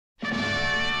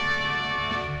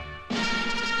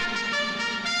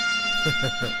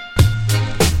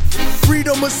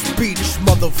Freedom of speech,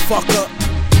 motherfucker.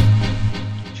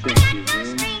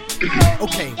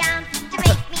 Okay.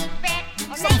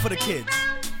 Something for the kids.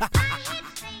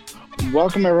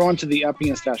 Welcome everyone to the Uppy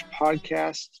and Stash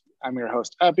podcast. I'm your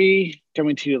host Uppy,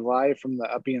 coming to you live from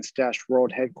the Uppy and Stash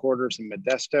World Headquarters in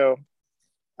Modesto.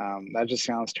 That just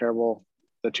sounds terrible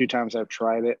the two times I've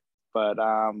tried it, but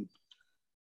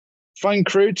fun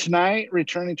crew tonight.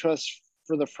 Returning to us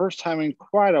for the first time in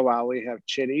quite a while, we have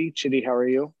Chitty. Chitty, how are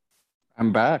you?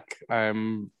 I'm back.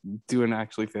 I'm doing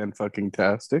actually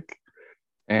fan-fucking-tastic.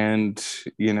 And,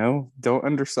 you know, don't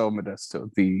undersell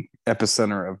Modesto, the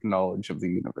epicenter of knowledge of the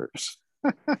universe.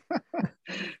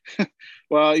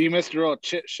 Well, you missed a real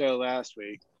chit show last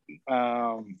week.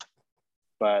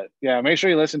 But yeah, make sure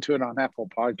you listen to it on Apple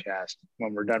Podcast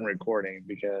when we're done recording,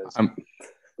 because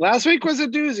last week was a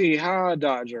doozy, huh,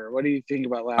 Dodger? What do you think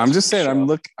about last week? I'm just saying,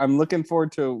 I'm looking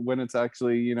forward to when it's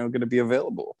actually, you know, going to be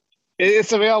available.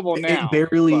 It's available now.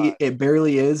 It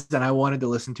barely is, and I wanted to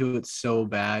listen to it so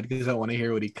bad because I want to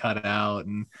hear what he cut out,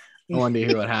 and I wanted to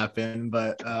hear what happened.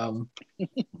 But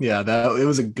yeah, it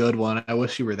was a good one. I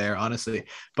wish you were there, honestly.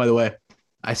 By the way,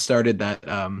 I started that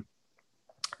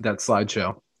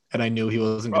slideshow, and I knew he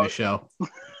wasn't going to show.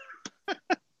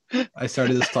 I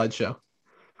started the slideshow.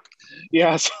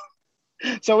 Yeah.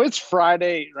 So it's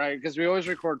Friday, right? Because we always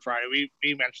record Friday.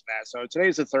 We mentioned that. So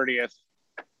today's the 30th.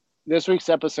 This week's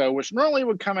episode, which normally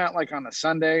would come out like on a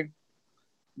Sunday,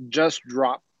 just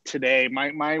dropped today.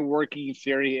 My working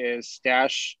theory is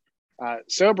Stash,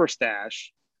 Sober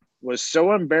Stash, was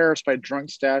so embarrassed by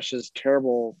Drunk Stash's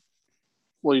terrible,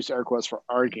 we'll use air quotes for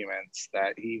arguments,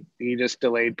 that he just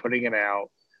delayed putting it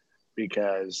out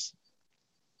because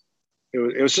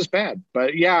it was just bad.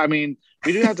 But yeah, I mean,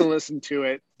 we do have to listen to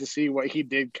it to see what he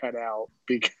did cut out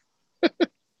because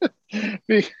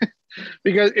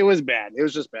because it was bad. It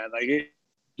was just bad. Like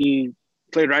he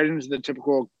played right into the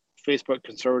typical Facebook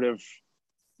conservative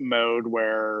mode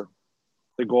where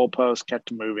the goalpost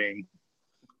kept moving.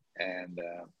 And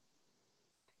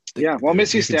yeah, well,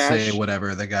 Missy Stash. Say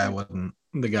whatever. The guy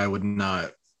would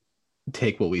not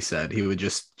take what we said. He would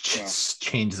just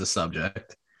change the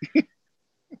subject.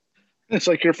 It's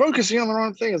like, you're focusing on the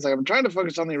wrong thing. It's like, I'm trying to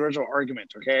focus on the original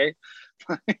argument, okay?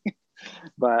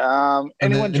 But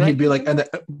and then he'd be like, and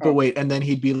then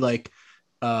he'd be like,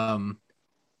 but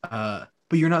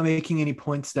you're not making any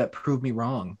points that prove me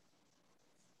wrong.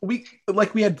 We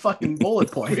had fucking bullet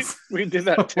points. we did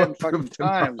that 10 fucking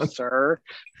times, sir.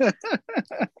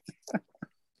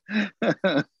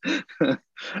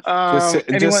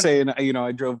 Just saying, you know,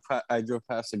 I drove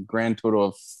past a grand total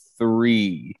of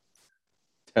 3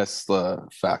 Tesla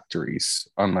factories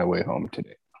on my way home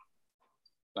today.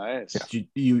 Nice. Yeah.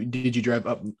 Did you drive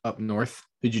up north?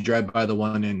 Did you drive by the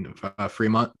one in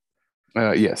Fremont?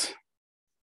 Yes.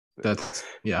 That's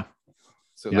yeah.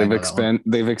 So they've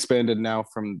expanded now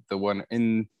from the one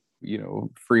in, you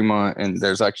know, Fremont, and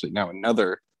there's actually now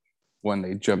another one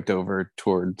they jumped over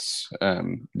towards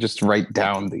just right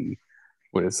down the,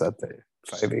 what is that, the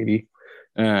 580?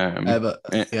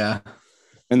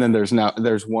 And then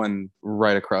there's one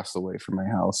right across the way from my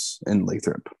house in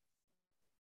Lathrop.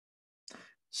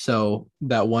 So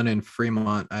that one in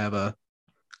Fremont, I have a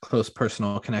close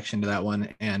personal connection to that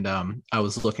one. And I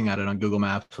was looking at it on Google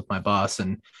Maps with my boss,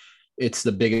 and it's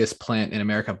the biggest plant in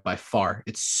America by far.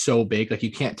 It's so big. Like,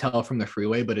 you can't tell from the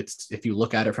freeway, but if you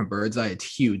look at it from bird's eye, it's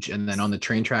huge. And then on the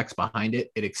train tracks behind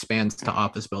it, it expands to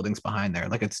office buildings behind there.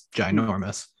 Like, it's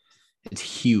ginormous. It's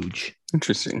huge.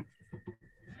 Interesting.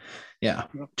 Yeah,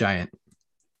 giant.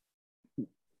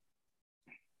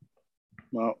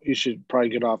 Well, you should probably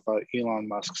get off Elon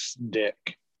Musk's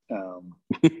dick.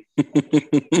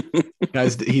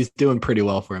 Guys, he's doing pretty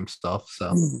well for himself.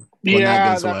 So when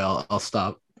that goes away, I'll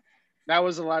stop. That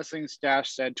was the last thing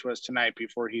Stash said to us tonight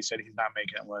before he said he's not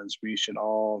making it, was we should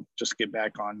all just get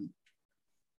back on.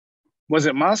 Was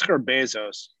it Musk or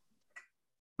Bezos?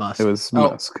 Musk. It was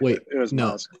Musk. Wait, it was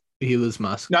Musk. He was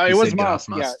Musk. No, it was Musk.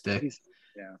 Yeah.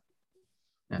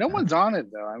 No one's on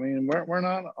it though. I mean, we're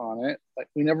not on it. Like,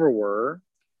 we never were.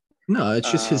 No,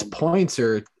 it's just his points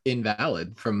are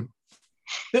invalid from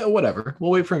whatever.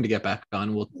 We'll wait for him to get back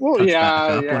on. When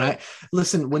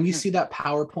you see that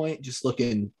PowerPoint just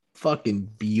looking fucking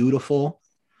beautiful,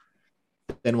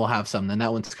 then we'll have some. Then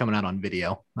that one's coming out on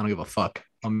video. I don't give a fuck.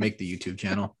 I'll make the YouTube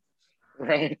channel.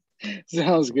 Right.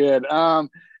 Sounds good.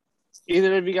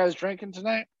 Either of you guys drinking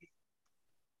tonight?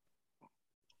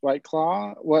 White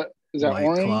Claw? What is that? White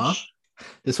orange? Claw?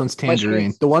 This one's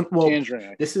tangerine. The one,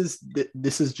 tangerine. This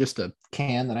is just a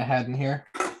can that I had in here.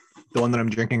 The one that I'm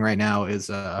drinking right now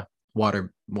is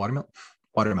watermelon.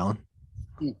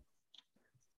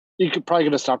 You could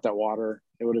have stopped at water.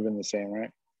 It would have been the same, right?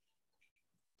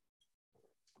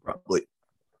 Probably.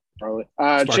 Sparkling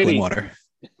Sparkling water.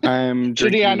 I'm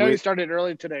Chitty, I know you drinking. started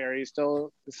early today. Are you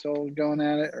still going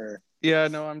at it, or? Yeah,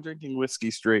 no, I'm drinking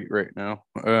whiskey straight right now.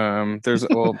 There's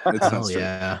it's not Hell straight.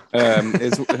 yeah.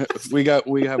 It's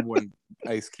we have one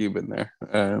ice cube in there.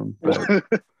 But we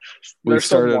There's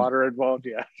some started water involved.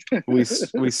 Yeah. we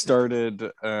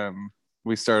started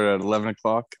we started at 11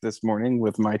 o'clock this morning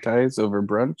with Mai Tais over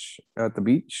brunch at the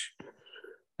beach.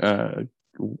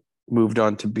 Moved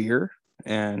on to beer,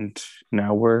 and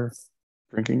now we're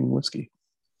drinking whiskey.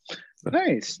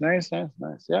 Nice. Yeah.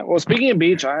 Well, speaking of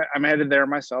beach, I'm headed there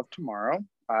myself tomorrow.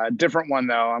 Different one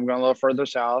though. I'm going a little further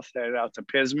south, headed out to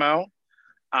Pismo.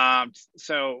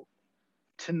 So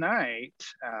tonight,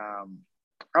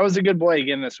 I was a good boy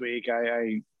again this week.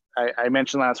 I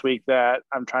mentioned last week that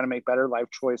I'm trying to make better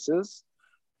life choices.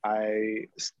 I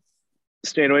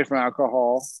stayed away from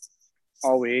alcohol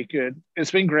all week.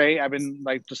 It's been great. I've been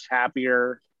like just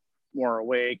happier, more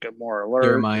awake, and more alert.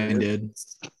 Clear-minded.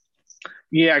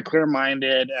 Yeah,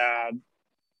 clear-minded.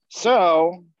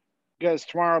 So, because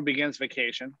tomorrow begins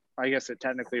vacation, I guess it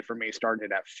technically for me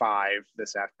started at 5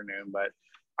 this afternoon, but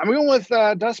I'm going with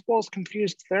Dust Bowl's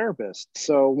Confused Therapist.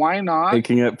 So why not?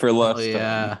 Taking it for last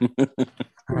yeah. time.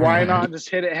 Why not just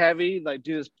hit it heavy? Like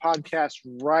do this podcast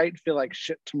right. Feel like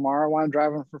shit tomorrow while I'm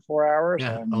driving for 4 hours.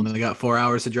 Yeah, only got 4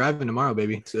 hours of driving tomorrow,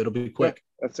 baby. So it'll be quick.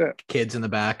 Yeah, that's it. Kids in the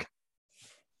back.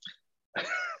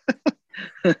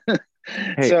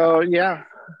 Hey, so yeah.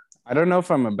 I don't know if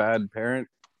I'm a bad parent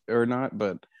or not,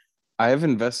 but I have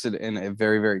invested in a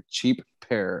very, very cheap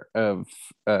pair of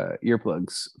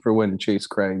earplugs for when Chase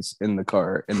cries in the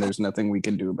car, and there's nothing we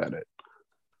can do about it.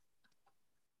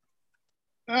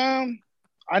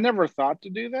 I never thought to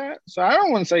do that. So I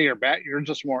don't want to say you're bad. You're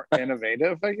just more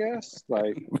innovative, I guess.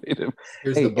 Like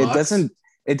Here's hey, the box.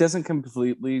 it doesn't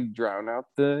completely drown out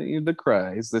the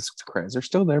cries. The cries are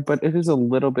still there, but it is a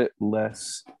little bit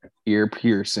less ear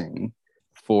piercing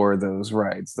for those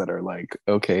rides that are like,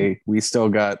 okay, we still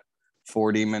got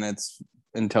 40 minutes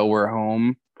until we're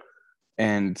home,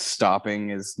 and stopping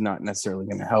is not necessarily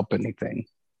going to help anything.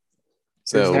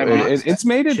 So it's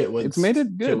made it good.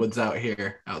 Chitwood's out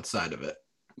here outside of it.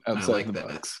 Outside I like the that.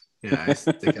 box. Yeah, I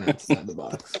stick it outside the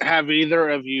box. Have either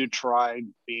of you tried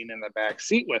being in the back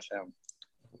seat with him?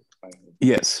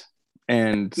 Yes.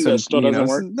 And That still doesn't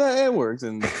work? It works,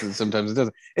 and sometimes it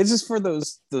doesn't. It's just for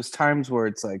those times where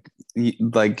it's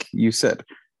like you said,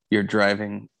 you're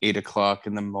driving 8 o'clock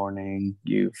in the morning.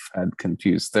 You've had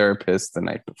confused therapists the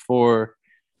night before,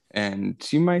 and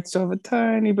you might still have a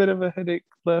tiny bit of a headache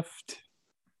left.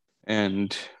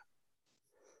 And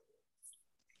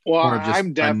well, or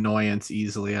just annoyance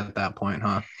easily at that point,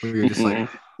 huh? Where you're just like,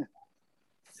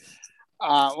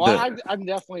 I'm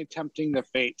definitely tempting the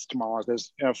fates tomorrow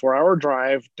because 4-hour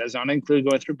drive does not include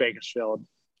going through Bakersfield,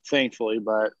 thankfully.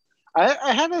 But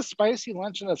I had a spicy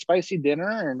lunch and a spicy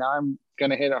dinner, and now I'm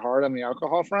gonna hit it hard on the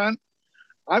alcohol front.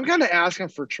 I'm kind of asking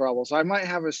for trouble, so I might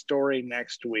have a story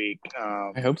next week.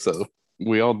 I hope so.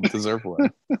 We all deserve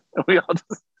one. We all.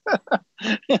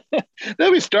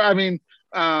 Then we start. I mean,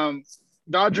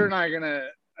 Dodger and I are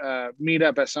gonna meet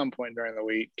up at some point during the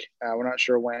week. We're not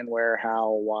sure when, where,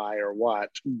 how, why, or what,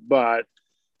 but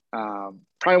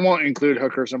probably won't include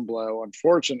hookers and blow,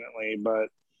 unfortunately. But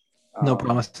no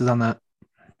promises on that.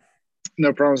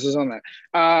 No promises on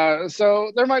that.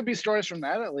 So there might be stories from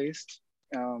that at least.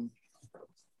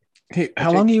 Hey,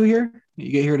 how long are you here?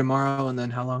 You get here tomorrow, and then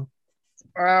how long?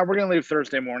 We're gonna leave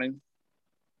Thursday morning.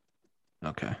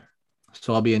 Okay,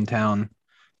 so I'll be in town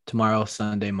tomorrow,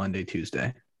 Sunday, Monday,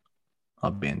 Tuesday.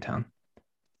 I'll be in town.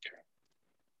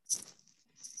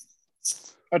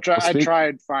 I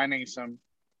tried finding some,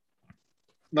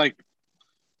 like,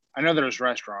 I know there's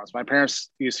restaurants. My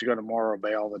parents used to go to Morro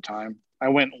Bay all the time. I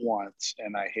went once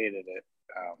and I hated it.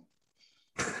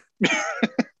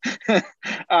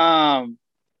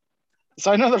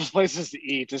 So I know there's places to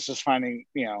eat. It's just finding,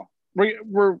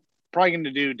 we're probably going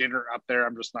to do dinner up there.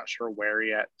 I'm just not sure where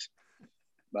yet.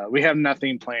 But we have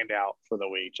nothing planned out for the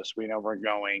week. Just we know we're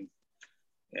going,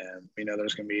 and we know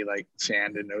there's going to be like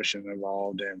sand and ocean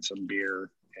involved, and some beer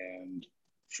and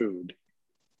food.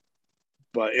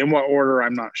 But in what order,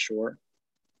 I'm not sure.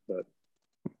 But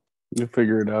you'll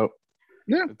figure it out.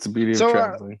 Yeah, it's the beauty of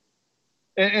traveling.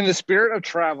 In the spirit of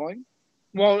traveling,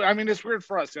 well, I mean, it's weird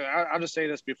for us. I'll just say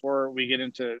this before we get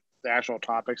into the actual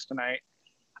topics tonight.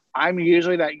 I'm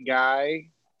usually that guy.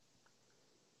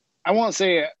 I won't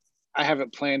say I have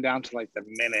it planned down to like the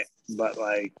minute, but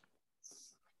like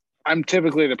I'm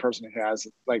typically the person who has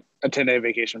like a 10-day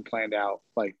vacation planned out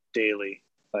like daily.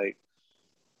 Like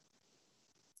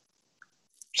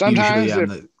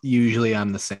Sometimes, usually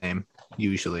I'm the same.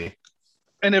 Usually,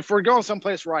 and if we're going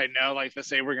someplace where I know, like let's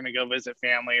say we're gonna go visit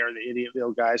family or the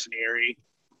Idiotville guys in Erie,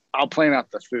 I'll plan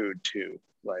out the food too.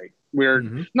 Like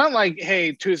we're not like,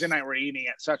 hey, Tuesday night we're eating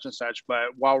at such and such, but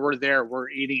while we're there, we're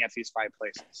eating at these 5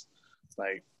 places.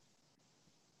 Like,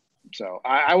 so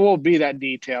I will be that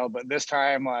detailed, but this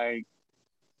time, like,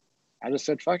 I just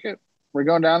said, fuck it, we're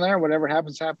going down there. Whatever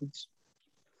happens, happens.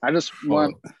 I just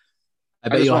want. I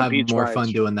bet you'll have more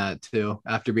fun doing that too.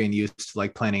 After being used to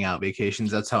like planning out vacations,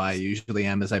 that's how I usually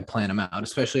am. Is I plan them out,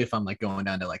 especially if I'm like going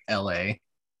down to like LA,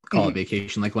 call it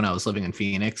vacation. Like when I was living in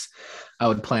Phoenix, I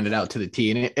would plan it out to the T,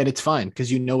 and it's fine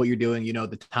because you know what you're doing. You know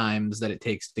the times that it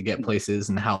takes to get places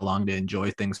and how long to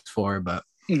enjoy things for. But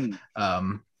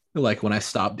like when I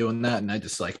stopped doing that and I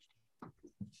just like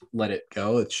let it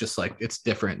go, it's just like it's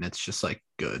different and it's just like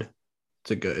good.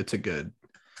 It's a good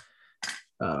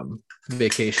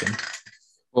vacation.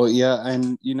 Well, yeah,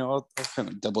 and I'll kind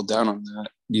of double down on that.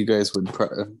 You guys would,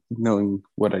 knowing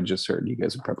what I just heard, you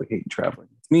guys would probably hate traveling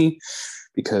with me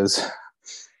because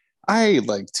I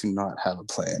like to not have a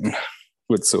plan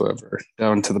whatsoever,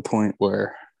 down to the point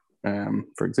where,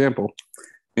 for example,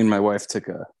 me and my wife took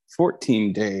a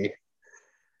 14-day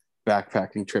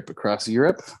backpacking trip across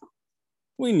Europe.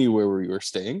 We knew where we were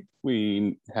staying.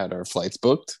 We had our flights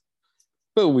booked,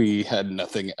 but we had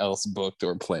nothing else booked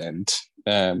or planned.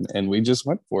 And we just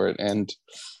went for it. And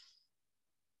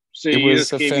so it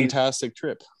was a fantastic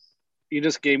trip. You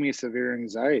just gave me severe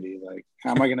anxiety. Like, how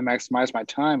am I going to maximize my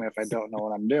time if I don't know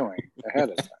what I'm doing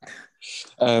ahead of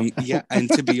time? Yeah.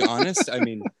 And to be honest, I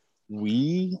mean,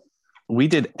 we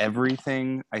did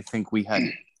everything I think we had,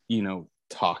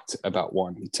 talked about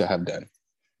wanting to have done.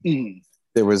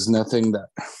 There was nothing that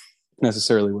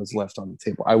necessarily was left on the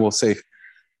table. I will say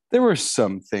there were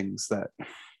some things that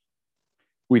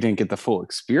we didn't get the full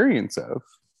experience of,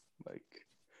 like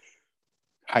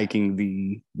hiking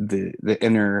the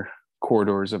inner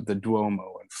corridors of the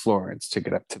Duomo in Florence to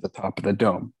get up to the top of the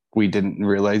dome. We didn't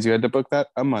realize you had to book that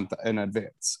a month in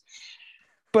advance.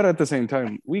 But at the same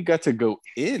time, we got to go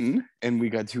in and we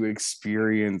got to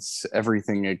experience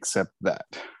everything except that.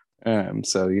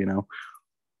 So,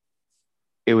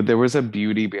 there was a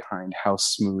beauty behind how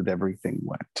smooth everything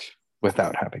went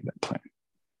without having that plan.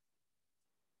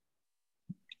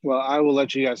 Well, I will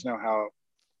let you guys know how it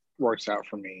works out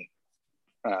for me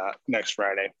next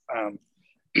Friday.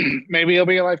 Maybe it'll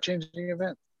be a life-changing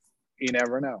event. You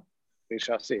never know. We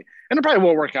shall see. And it probably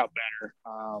will work out better.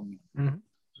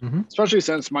 Especially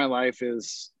since my life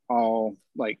is all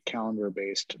like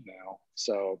calendar-based now.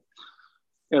 So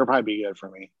it'll probably be good for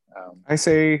me. I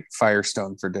say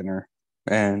Firestone for dinner,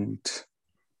 and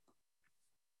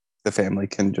the family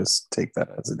can just take that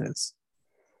as it is.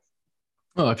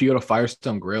 Oh, if you go to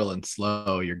Firestone Grill and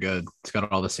Slow, you're good. It's got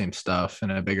all the same stuff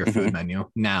and a bigger food menu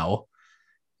now.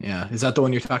 Yeah. Is that the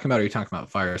one you're talking about, or are you talking about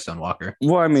Firestone Walker?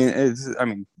 Well, I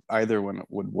mean, either one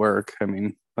would work. I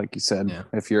mean, like you said,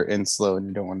 if you're in Slow and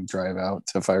you don't want to drive out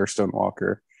to Firestone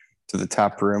Walker to the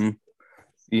tap room,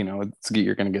 you're going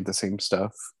to get the same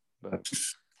stuff. But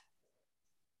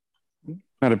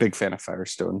not a big fan of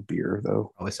Firestone beer,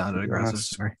 though. Probably sounded aggressive.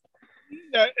 Sorry.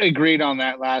 Agreed on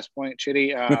that last point,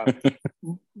 Chitty.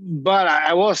 But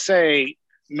I will say,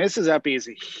 Mrs. Uppy is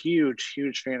a huge,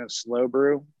 huge fan of Slow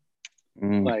Brew.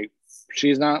 Like,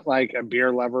 she's not like a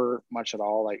beer lover much at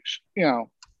all. Like,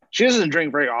 she doesn't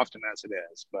drink very often as it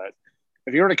is. But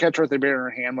if you were to catch her with a beer in her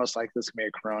hand, most likely this can be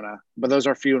a Corona. But those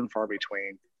are few and far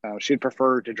between. She'd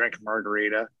prefer to drink a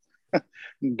margarita.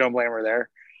 Don't blame her there.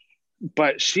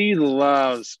 But she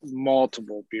loves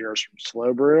multiple beers from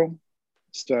Slow Brew.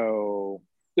 So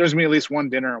there's gonna be at least one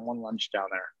dinner and one lunch down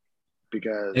there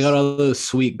because they got all those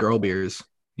sweet girl beers,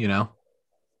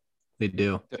 They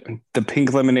do. The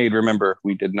pink lemonade, remember,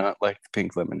 we did not like the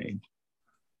pink lemonade.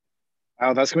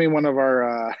 Oh, that's gonna be one of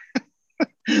our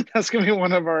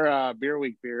beer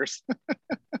week beers.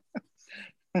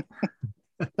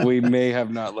 We may have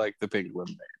not liked the pink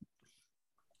lemonade.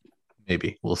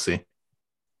 Maybe. We'll see.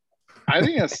 I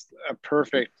think it's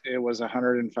it was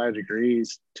 105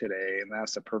 degrees today, and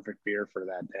that's a perfect beer for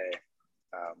that day.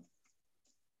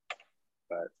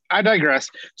 But I digress.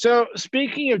 So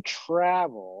speaking of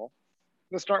travel,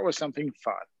 let's start with something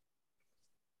fun.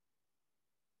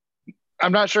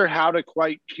 I'm not sure how to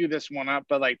quite cue this one up,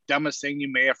 but like dumbest thing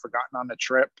you may have forgotten on the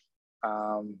trip.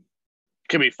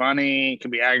 Could be funny,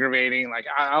 could be aggravating. Like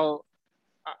I'll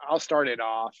start it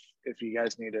off if you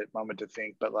guys need a moment to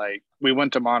think. But like we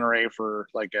went to Monterey for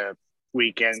like a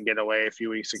weekend getaway a few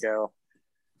weeks ago.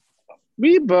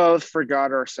 We both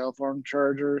forgot our cell phone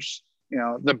chargers.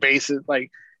 The basic,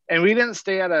 like And we didn't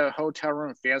stay at a hotel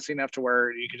room fancy enough to where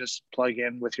you could just plug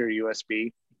in with your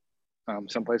USB.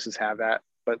 Some places have that,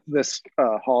 but this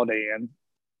Holiday Inn,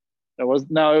 it was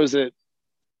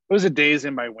a Days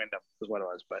Inn by Wyndham is what it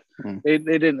was, but they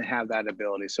didn't have that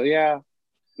ability. So yeah,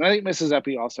 and I think Mrs.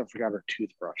 Eppie also forgot her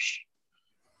toothbrush,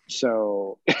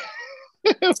 so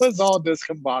it was all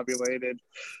discombobulated.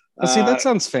 See, that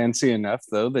sounds fancy enough,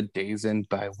 though. The Days Inn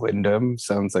by Wyndham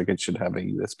sounds like it should have a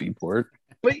USB port.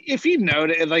 But if you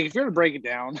notice, like if you're to break it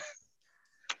down,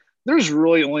 there's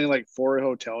really only like 4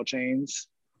 hotel chains,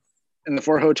 and the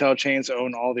 4 hotel chains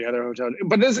own all the other hotels.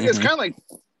 But it's kind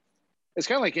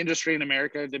of like industry in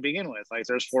America to begin with. Like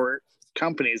there's 4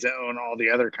 companies that own all the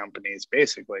other companies,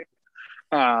 basically.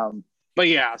 But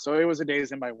yeah, so it was a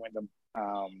Days Inn by Wyndham.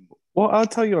 Well, I'll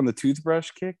tell you on the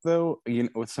toothbrush kick, though, you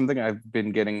know, it's something I've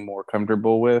been getting more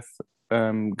comfortable with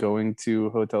going to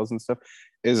hotels and stuff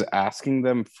is asking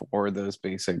them for those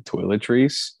basic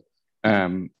toiletries.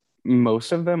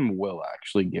 Most of them will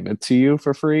actually give it to you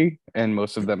for free, and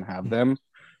most of them have them.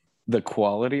 The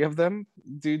quality of them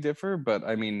do differ, but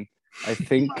I mean, I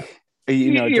think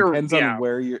you know, it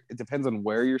depends on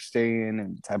where you're staying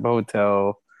and type of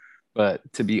hotel. But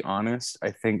to be honest,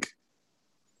 I think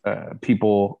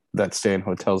people that stay in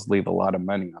hotels leave a lot of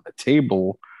money on the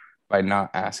table by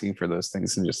not asking for those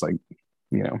things, and just like,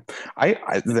 you know,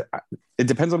 it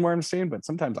depends on where I'm staying, but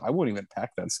sometimes I won't even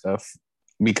pack that stuff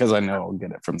because I know I'll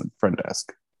get it from the front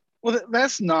desk. Well,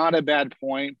 that's not a bad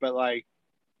point, but like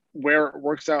where it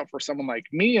works out for someone like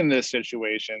me in this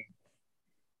situation,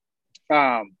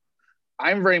 I'm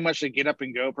very much a get up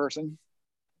and go person.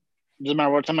 Doesn't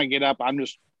matter what time I get up, I'm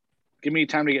just give me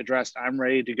time to get dressed. I'm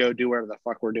ready to go do whatever the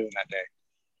fuck we're doing that day.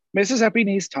 Mrs. Eppie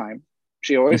needs time.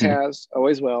 She always has,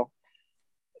 always will.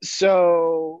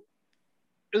 So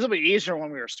it was a bit easier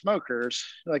when we were smokers.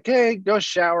 Like, hey, go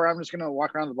shower. I'm just going to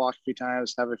walk around the block a few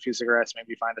times, have a few cigarettes,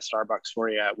 maybe find a Starbucks for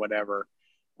you at whatever.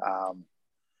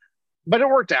 But it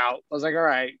worked out. I was like, all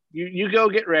right, you go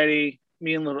get ready.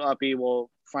 Me and little Uppy will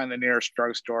find the nearest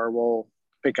drugstore. We'll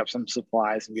pick up some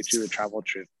supplies and get you a travel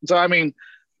truth. So, I mean,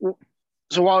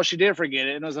 so while she did forget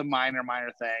it, and it was a minor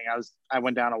thing, I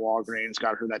went down to Walgreens,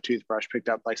 got her that toothbrush, picked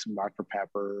up like some Dr.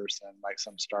 Peppers and like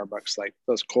some Starbucks, like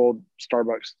those cold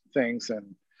Starbucks things,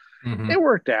 and it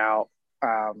worked out.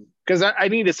 Because I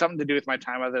needed something to do with my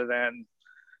time other than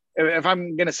if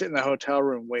I'm gonna sit in the hotel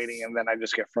room waiting and then I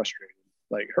just get frustrated.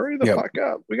 Like, hurry the fuck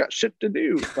up, we got shit to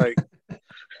do. Like,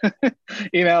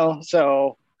 you know.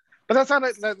 So, but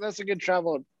that's a good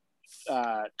travel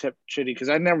tip, Shitty, because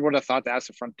I never would have thought to ask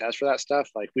the front desk for that stuff.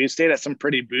 Like, we stayed at some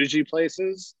pretty bougie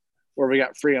places where we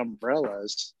got free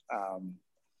umbrellas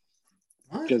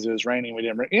because it was raining. We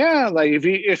didn't like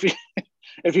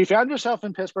if you found yourself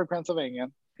in Pittsburgh, Pennsylvania,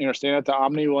 you know, staying at the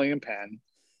Omni William Penn,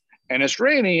 and it's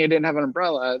raining, you didn't have an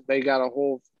umbrella, they got a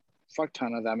whole fuck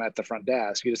ton of them at the front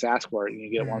desk. You just ask for it and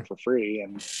you get one for free.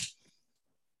 And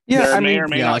yeah, I mean,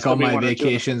 like all my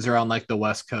vacations are on like the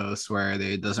West Coast where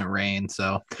it doesn't rain.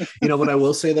 So, you know, what I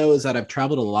will say though is that I've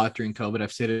traveled a lot during COVID.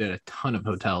 I've stayed at a ton of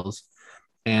hotels,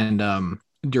 and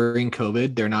during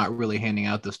COVID, they're not really handing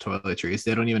out those toiletries.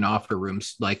 They don't even offer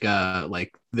rooms like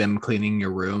them cleaning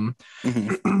your room,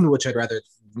 which I'd rather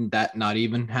that not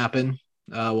even happen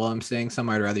while I'm staying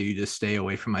somewhere. I'd rather you just stay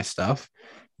away from my stuff.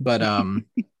 But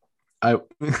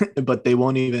but they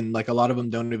won't even, like, a lot of them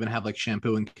don't even have like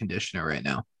shampoo and conditioner right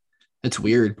now. It's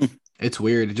weird. It's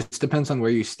weird. It just depends on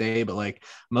where you stay. But like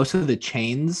most of the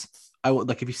chains, I would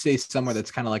like if you stay somewhere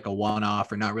that's kind of like a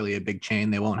one-off or not really a big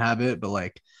chain, they won't have it. But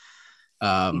like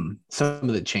some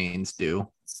of the chains do.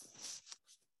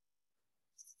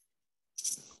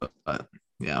 But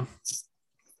yeah.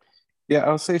 Yeah,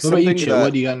 I'll say what something. About you, Chill?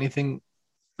 What do you got? Anything?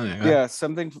 Yeah,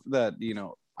 something that, you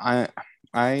know, I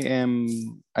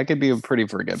could be a pretty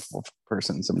forgetful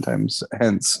person sometimes,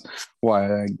 hence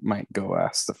why I might go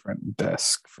ask the front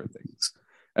desk for things.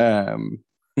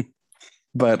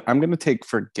 But I'm going to take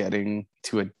forgetting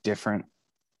from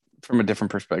a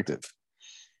different perspective.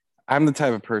 I'm the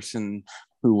type of person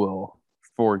who will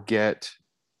forget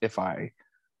if I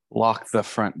lock the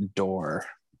front door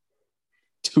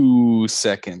 2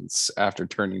 seconds after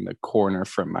turning the corner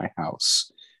from my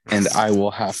house, and I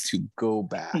will have to go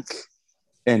back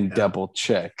and double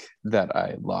check that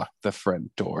I locked the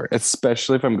front door,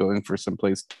 especially if I'm going for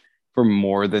someplace for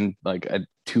more than like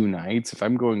 2 nights. If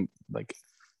I'm going like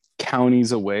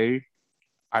counties away,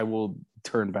 I will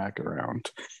turn back around.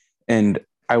 And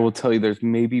I will tell you, there's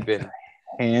maybe been a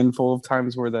handful of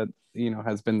times where that, you know,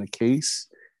 has been the case,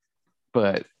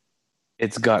 but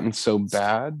it's gotten so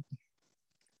bad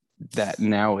that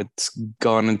now it's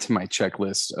gone into my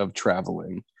checklist of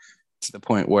traveling to the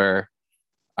point where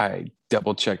I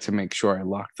double check to make sure I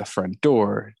lock the front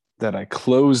door, that I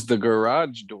close the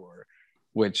garage door,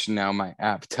 which now my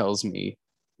app tells me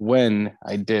when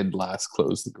I did last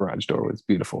close the garage door. Was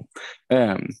beautiful.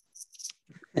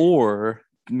 Or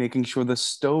making sure the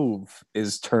stove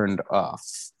is turned off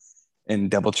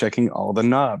and double checking all the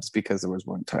knobs, because there was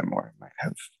one time where I might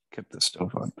have kept the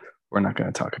stove on. We're not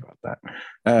going to talk about that.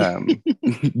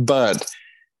 But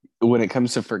when it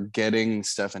comes to forgetting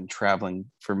stuff and traveling,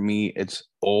 for me, it's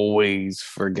always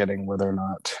forgetting whether or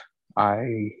not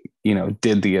I,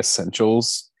 did the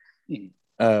essentials,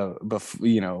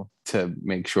 to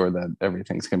make sure that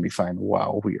everything's going to be fine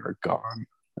while we are gone.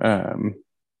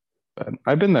 But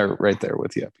I've been right there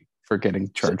with you,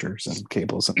 forgetting chargers and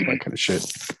cables and that kind of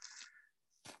shit.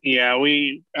 Yeah,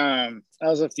 I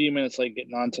was a few minutes late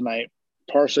getting on tonight,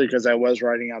 partially because I was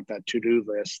writing out that to-do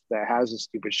list that has the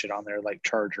stupid shit on there, like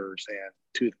chargers and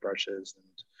toothbrushes.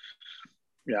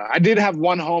 And I did have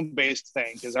one home-based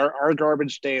thing, because our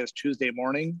garbage day is Tuesday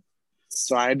morning.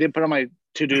 So I did put on my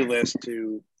to-do list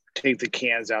to take the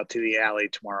cans out to the alley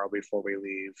tomorrow before we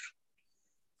leave.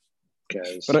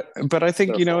 But I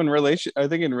think in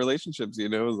relationships,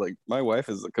 like my wife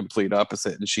is the complete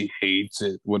opposite, and she hates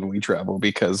it when we travel,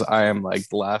 because I am like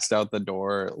last out the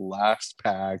door, last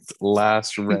packed,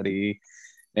 last ready,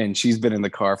 and she's been in the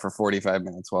car for 45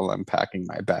 minutes while I'm packing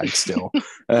my bag still,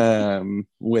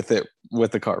 with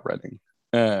the car running.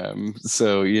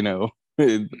 So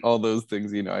all those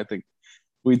things, I think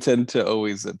we tend to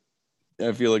always.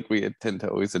 I feel like we tend to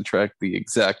always attract the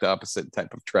exact opposite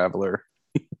type of traveler.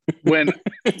 when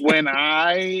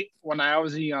I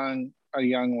was a young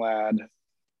lad,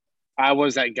 I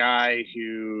was that guy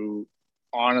who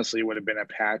honestly would have been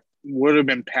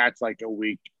packed like a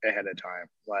week ahead of time.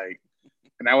 Like,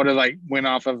 and I would have went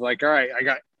off of all right, I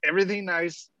got everything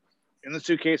nice in the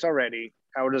suitcase already.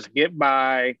 I would just get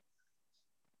by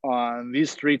on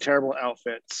these 3 terrible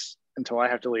outfits until I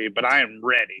have to leave, but I am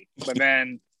ready. But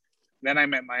then I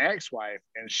met my ex-wife,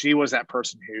 and she was that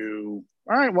person who,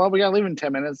 all right, well, we got to leave in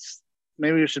 10 minutes.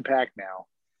 Maybe we should pack now.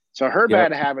 So her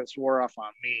bad habits wore off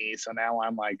on me. So now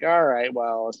I'm like, all right,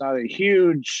 well, it's not a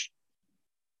huge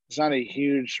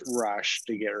rush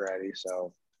to get ready.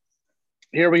 So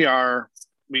here we are.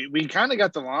 We kind of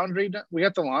got the laundry done. We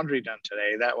got the laundry done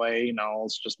today. That way,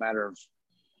 it's just a matter of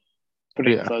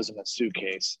putting clothes in a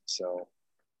suitcase. So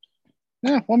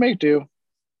we'll make do.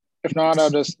 If not, I'll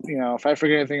just, if I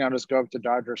forget anything, I'll just go up to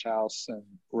Dodger's house and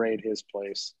raid his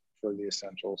place for the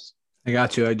essentials. I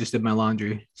got you. I just did my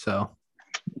laundry. So,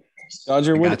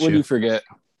 Dodger, what did you forget?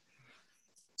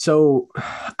 So,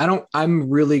 I'm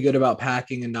really good about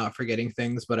packing and not forgetting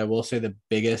things, but I will say the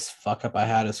biggest fuck up I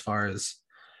had as far as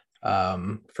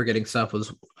forgetting stuff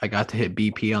was I got to hit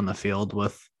BP on the field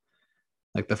with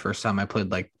the first time I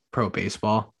played pro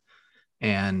baseball.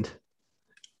 And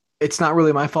it's not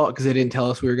really my fault because they didn't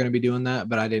tell us we were going to be doing that,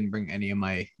 but I didn't bring any of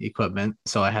my equipment.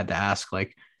 So I had to ask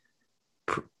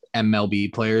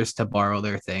MLB players to borrow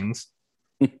their things,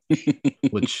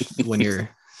 which when you're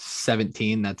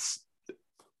 17, that's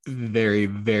very,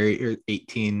 very, or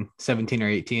 17 or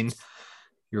 18,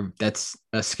 that's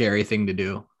a scary thing to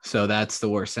do. So that's the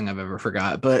worst thing I've ever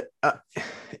forgot. But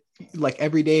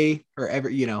every day or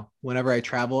whenever I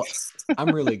travel, I'm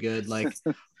really good.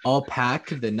 I'll pack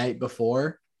the night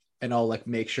before and I'll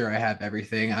make sure I have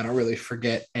everything. I don't really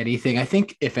forget anything. I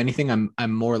think if anything,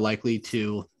 I'm more likely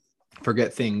to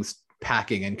forget things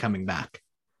packing and coming back.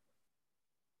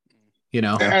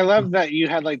 I love that you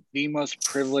had the most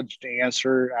privileged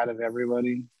answer out of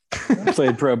everybody. I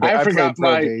played pro baseball.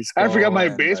 I forgot my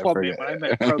baseball beat when I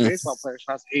met pro baseball players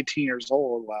when I was 18 years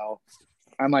old. Wow.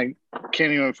 I'm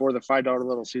can't even afford the $5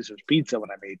 Little Caesars pizza when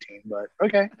I'm 18, but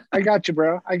okay. I got you,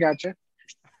 bro. I got you.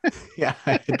 Yeah,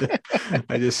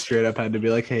 I just straight up had to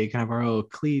be hey, can I borrow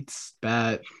cleats,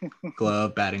 bat,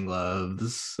 batting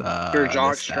gloves, your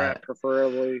jock strap,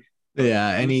 preferably.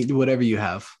 Yeah, whatever you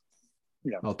have.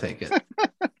 Yeah, I'll take it.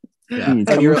 Yeah,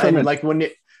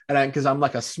 because I'm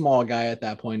a small guy at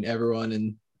that point. Everyone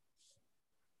in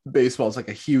baseball is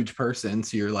a huge person,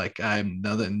 so you're I'm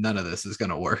none of this is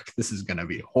gonna work. This is gonna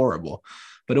be horrible,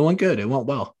 but it went good. It went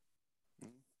well.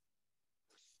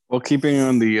 Well, keeping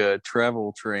on the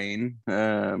travel train,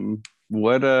 let's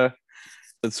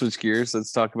switch gears.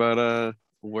 Let's talk about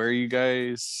where you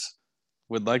guys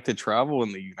would like to travel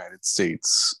in the United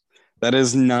States. That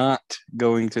is not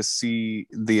going to see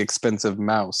the expensive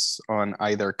mouse on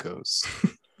either coast.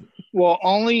 Well,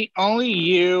 only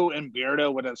you and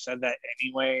Beardo would have said that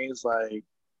anyways.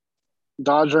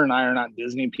 Dodger and I are not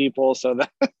Disney people, so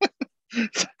that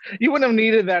you wouldn't have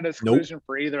needed that exclusion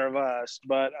for either of us.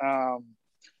 But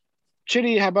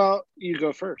Chitty, how about you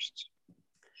go first?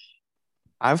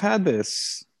 I've had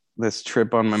this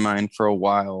trip on my mind for a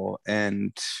while,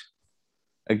 and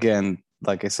again,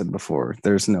 like I said before,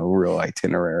 there's no real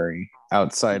itinerary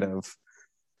outside of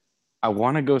I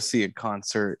want to go see a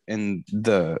concert in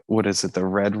the what is it, the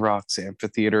Red Rocks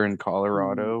Amphitheater in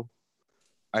Colorado.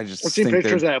 I just I've seen think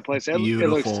pictures of that place. It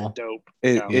looks Beautiful. dope.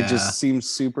 it Yeah. just seems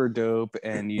super dope,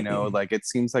 and like it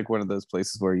seems like one of those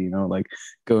places where like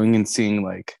going and seeing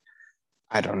like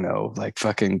I don't know, like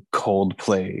fucking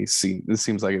Coldplay. It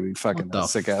seems like it'd be fucking What the a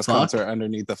sick ass fuck? concert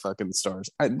underneath the fucking stars.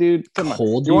 Dude, come on.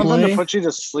 Coldplay. You want them to put you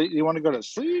to sleep? You want to go to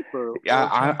sleep, or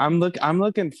Yeah, I'm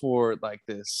looking for like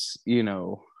this,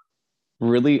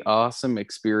 really awesome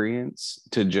experience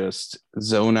to just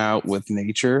zone out with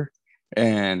nature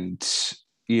and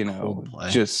Coldplay.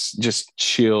 just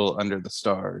chill under the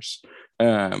stars.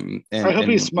 And I hope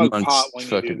you smoke amongst pot when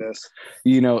you do this.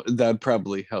 That'd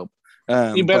probably help.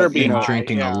 You better be I'm high,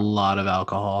 drinking yeah. a lot of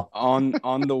alcohol. on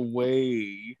the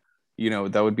way,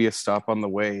 that would be a stop on the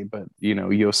way, but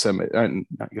Yosemite,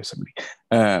 not Yosemite,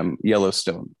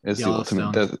 Yellowstone is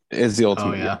the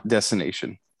ultimate yeah.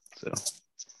 destination. So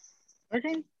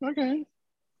Okay. I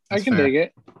That's can fair. dig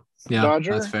it. Yeah,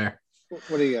 Dodger? that's fair.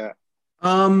 What do you got?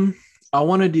 I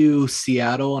want to do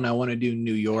Seattle and I want to do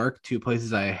New York, two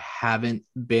places I haven't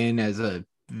been as a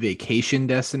vacation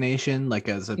destination, like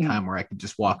as a time where I could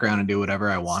just walk around and do whatever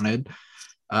I wanted.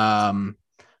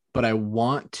 But I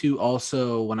want to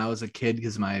also, when I was a kid,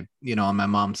 because on my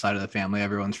mom's side of the family,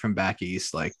 everyone's from back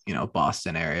east, like,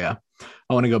 Boston area.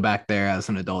 I want to go back there as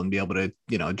an adult and be able to,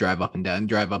 drive up and down,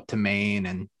 drive up to Maine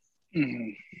and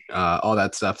all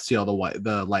that stuff, see all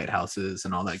the lighthouses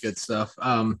and all that good stuff.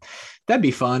 That'd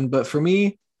be fun. But for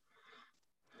me,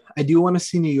 I do want to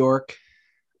see New York.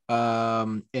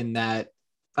 In that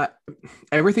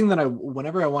everything that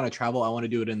whenever I want to travel, I want to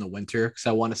do it in the winter because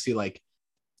I want to see like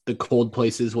the cold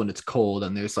places when it's cold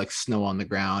and there's like snow on the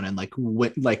ground, and like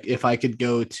if I could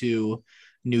go to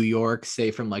New York,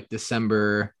 say from like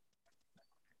December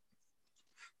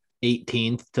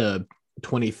 18th to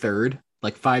 23rd,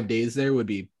 like 5 days there would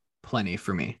be plenty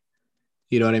for me.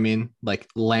 You know what I mean? Like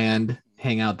land,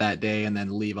 hang out that day, and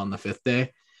then leave on the 5th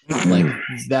day. Like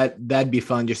that'd be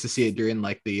fun just to see it during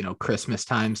like the Christmas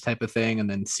times type of thing. And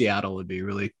then Seattle would be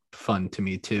really fun to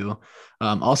me too.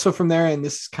 Also from there, and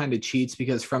this kind of cheats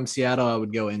because from Seattle I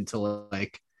would go into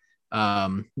like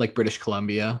British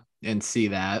Columbia and see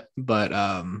that, but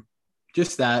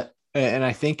just that. And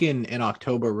I think in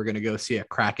October we're gonna go see a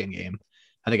Kraken game.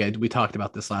 I think we talked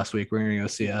about this last week. We're gonna go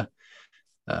see a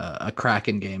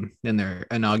Kraken game in their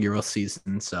inaugural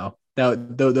season. So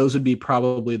those would be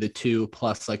probably the two,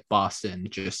 plus like Boston,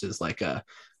 just as like a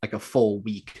full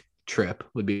week trip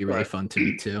would be really fun to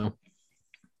me too.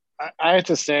 I have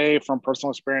to say from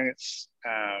personal experience,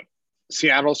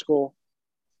 Seattle's cool,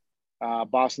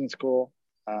 Boston's cool.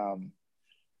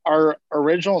 Our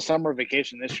original summer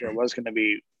vacation this year was going to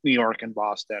be New York and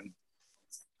Boston.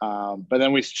 But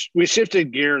then we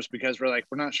shifted gears because we're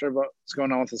not sure about what's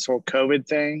going on with this whole COVID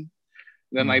thing.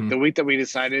 Then like the week that we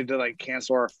decided to like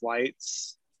cancel our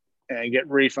flights and get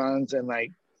refunds and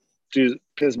like do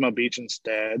Pismo Beach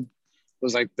instead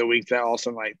was like the week that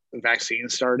also like the vaccine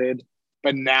started.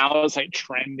 But now it's like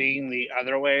trending the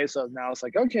other way. So now it's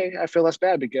like, okay, I feel less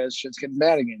bad because shit's getting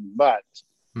bad again. But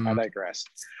I digress.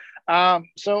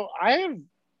 So I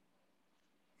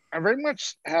very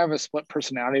much have a split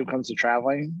personality when it comes to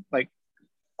traveling. Like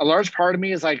a large part of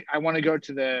me is like, I want to go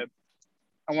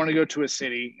to a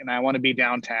city and I want to be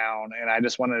downtown and I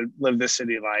just want to live the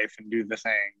city life and do the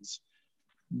things.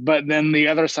 But then the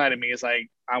other side of me is like,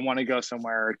 I want to go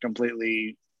somewhere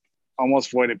completely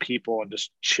almost void of people and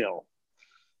just chill.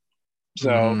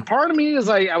 So part of me is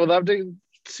like, I would love to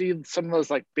see some of those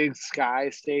like big sky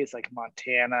states like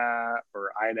Montana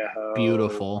or Idaho.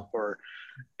 Beautiful.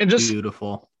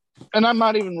 Beautiful. And I'm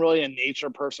not even really a nature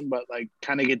person, but like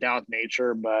kind of get down with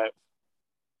nature. But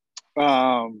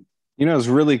it's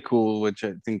really cool, which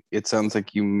I think it sounds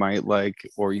like you might like,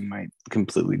 or you might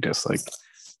completely dislike.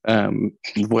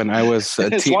 When I was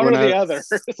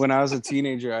when I was a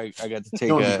teenager, I got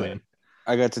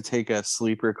to take a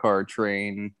sleeper car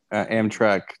train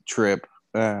Amtrak trip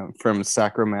from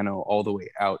Sacramento all the way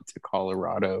out to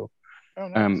Colorado. Oh,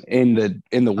 nice. In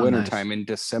the wintertime in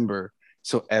December.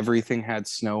 So everything had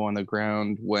snow on the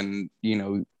ground when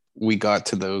we got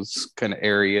to those kind of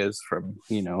areas from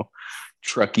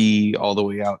Truckee all the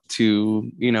way out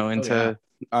to into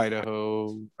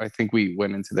Idaho. I think we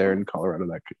went into there in Colorado.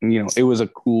 That it was a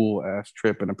cool ass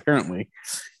trip, and apparently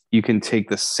you can take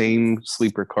the same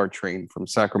sleeper car train from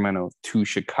Sacramento to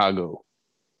Chicago,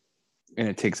 and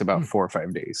it takes about 4 or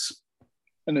 5 days.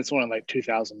 And it's only like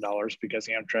 $2,000 because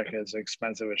Amtrak is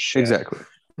expensive as shit. Exactly.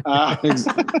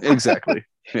 Exactly.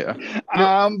 Yeah.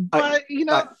 But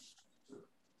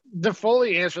to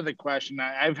fully answer the question,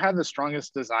 I've had the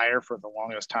strongest desire for the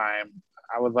longest time.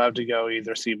 I would love to go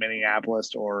either see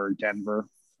Minneapolis or Denver,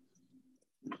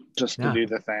 just to do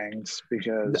the things,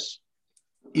 because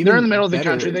they're in the middle of the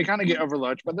country. They kind of get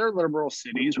overlooked, but they're liberal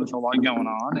cities with a lot going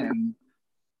on. And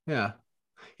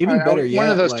even better yet, one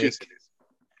of those two cities.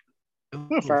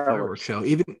 Fireworks show.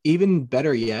 Even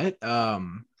better yet,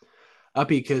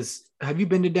 Uppy, because have you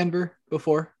been to Denver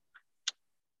before?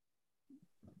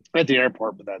 At the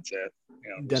airport, but that's it.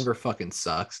 Denver fucking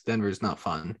sucks. Denver's not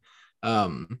fun.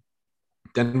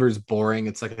 Denver's boring.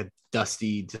 It's like a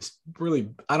dusty, just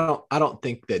really. I don't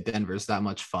think that Denver's that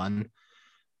much fun.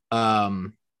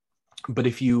 But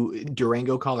if you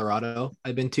Durango, Colorado,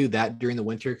 I've been to that during the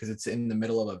winter because it's in the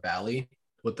middle of a valley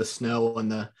with the snow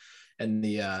and the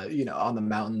on the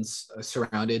mountains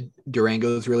surrounded.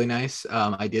 Durango is really nice.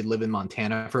 I did live in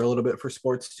Montana for a little bit for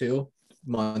sports too.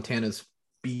 Montana's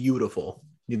beautiful.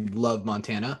 You'd love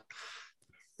Montana.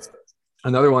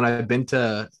 Another one, I've been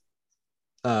to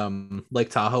Lake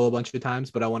Tahoe a bunch of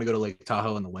times, but I want to go to Lake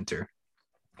Tahoe in the winter.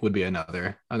 Would be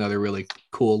another really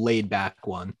cool laid back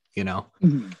one,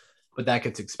 Mm-hmm. But that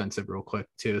gets expensive real quick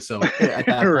too. So at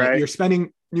that point,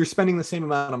 you're spending the same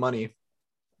amount of money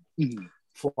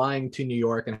flying to New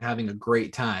York and having a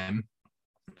great time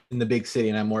in the big city.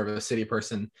 And I'm more of a city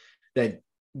person that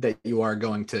you are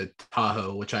going to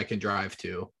Tahoe, which I can drive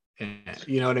to. And,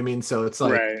 you know what I mean? So it's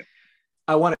like,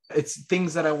 it's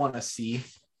things that I want to see,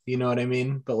 you know what I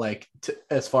mean? But like,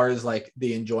 as far as like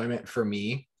the enjoyment for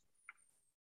me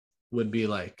would be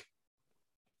like,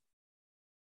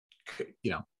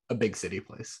 a big city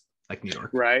place like New York.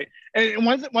 Right. And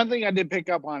one thing I did pick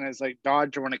up on is like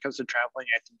Dodge, when it comes to traveling,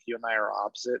 I think you and I are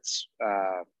opposites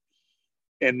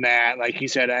in that, like he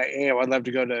said, hey, I'd love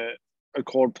to go to a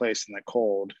cold place in the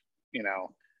cold.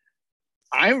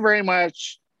 I'm very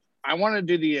much, I want to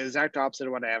do the exact opposite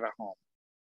of what I have at home.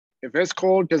 If it's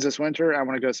cold because it's winter, I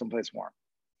want to go someplace warm.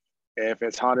 If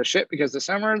it's hot as shit because it's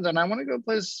summer, then I want to go a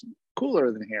place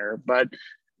cooler than here. But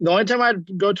the only time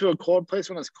I'd go to a cold place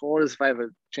when it's cold is if I have a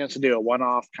chance to do a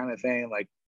one-off kind of thing, like,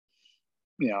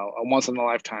 a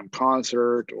once-in-a-lifetime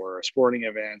concert or a sporting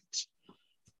event.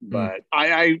 But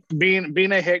I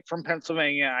being a hick from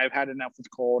Pennsylvania, I've had enough with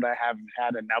cold. I haven't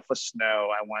had enough with snow.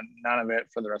 I want none of it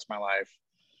for the rest of my life.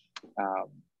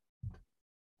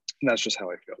 That's just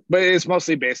how I feel. But it's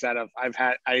mostly based out of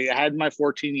I had my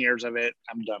 14 years of it.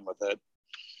 I'm done with it.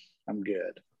 I'm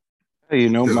good.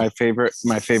 My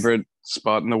favorite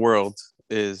spot in the world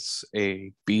is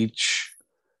a beach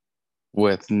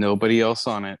with nobody else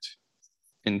on it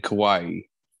in Kauai,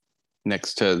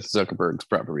 next to Zuckerberg's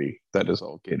property that is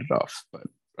all gated off. But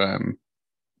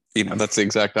that's the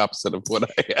exact opposite of what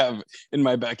I have in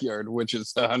my backyard, which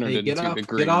is 102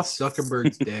 degrees. Get off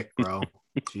Zuckerberg's dick, bro.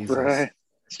 Jesus. Right.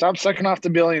 Stop sucking off the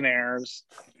billionaires.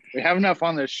 We have enough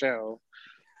on this show.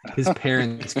 His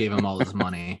parents gave him all his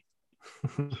money.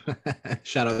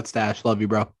 Shout out Stash. Love you,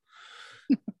 bro.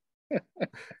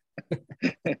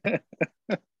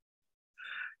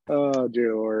 Oh,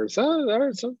 dear Lord. So there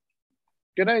are some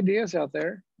good ideas out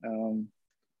there.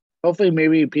 Hopefully,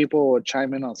 maybe people will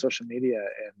chime in on social media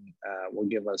and will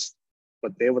give us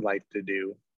what they would like to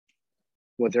do,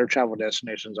 what their travel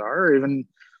destinations are, or even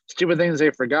stupid things they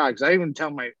forgot. Because I didn't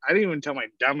even tell my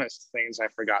dumbest things I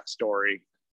forgot story,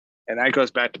 and that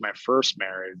goes back to my first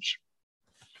marriage.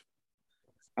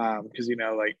 Because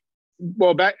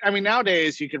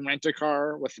nowadays you can rent a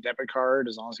car with a debit card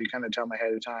as long as you kind of tell them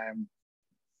ahead of time.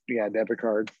 Yeah, debit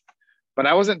card. But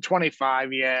I wasn't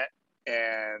 25 yet,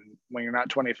 and when you're not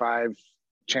 25,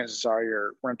 chances are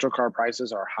your rental car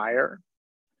prices are higher.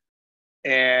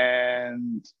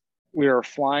 And we were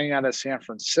flying out of San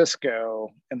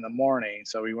Francisco in the morning,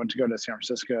 so we went to go to San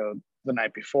Francisco the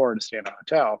night before to stay in a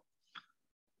hotel.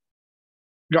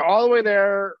 Got all the way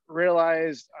there,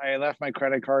 realized I left my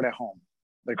credit card at home.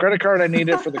 The credit card I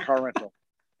needed for the car rental.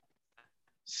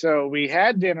 So we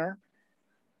had dinner.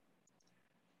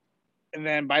 And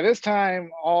then by this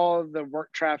time, all the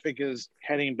work traffic is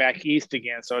heading back east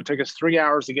again. So it took us 3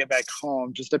 hours to get back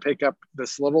home just to pick up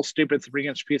this little stupid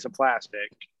 3-inch piece of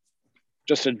plastic,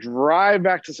 just to drive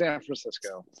back to San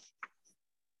Francisco.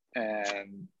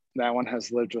 And that one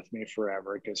has lived with me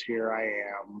forever, because here I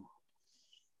am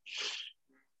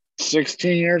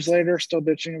 16 years later, still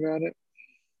bitching about it,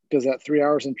 because that 3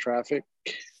 hours in traffic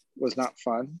was not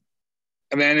fun.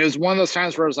 And then it was one of those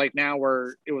times where it was like now,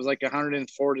 where it was like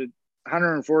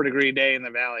 104 degree day in the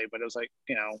valley, but it was like,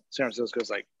 San Francisco is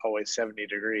like always 70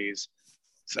 degrees.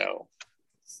 So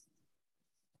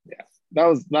That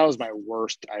was my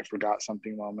worst I forgot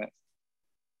something moment.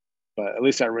 But at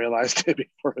least I realized it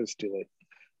before it was too late.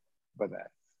 But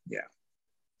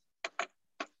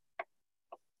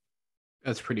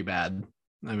That's pretty bad.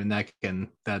 I mean,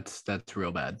 that's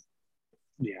real bad.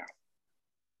 Yeah.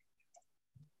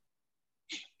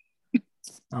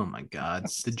 Oh my God.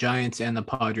 The Giants and the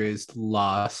Padres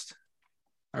lost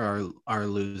or are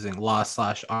losing,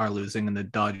 lost/are losing, and the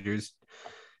Dodgers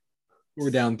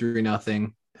were down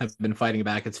 3-0. Have been fighting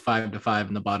back. It's 5-5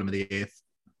 in the bottom of the eighth.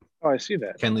 Oh, I see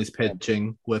that. Kenley's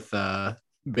pitching with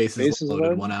bases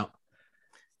loaded, 1 out.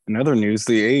 In other news,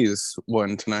 the A's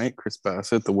won tonight. Chris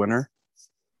Bassett, the winner.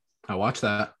 I watched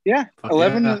that. Yeah. Fuck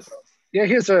 11 yeah. Yeah,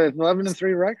 he has a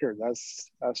 11-3 record. That's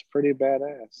pretty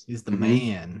badass. He's the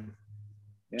man.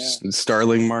 Yeah.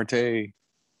 Starling Marte.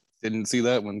 Didn't see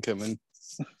that one coming.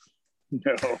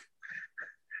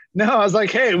 No, I was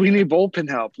like, hey, we need bullpen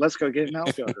help. Let's go get an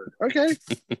outfielder. Okay.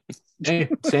 Hey,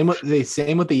 same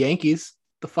with the Yankees.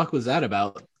 The fuck was that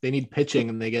about? They need pitching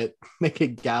and they get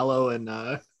Gallo and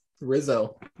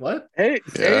Rizzo. What? Hey,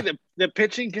 Yeah. the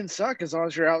pitching can suck as long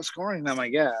as you're outscoring them, I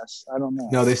guess. I don't know.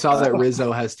 No, they saw that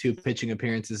Rizzo has 2 pitching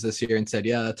appearances this year and said,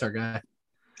 yeah, that's our guy.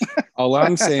 All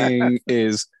I'm saying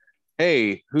is,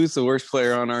 hey, who's the worst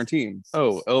player on our team?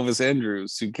 Oh, Elvis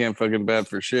Andrews, who can't fucking bat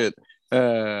for shit.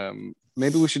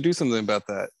 Maybe we should do something about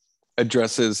that.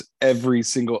 Addresses every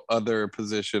single other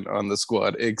position on the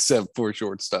squad except for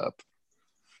shortstop.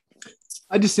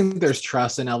 I just think there's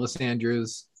trust in Elvis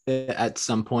Andrews at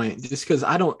some point, just because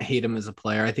I don't hate him as a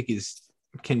player. I think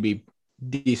can be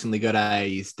decently good at it.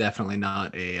 He's definitely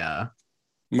not a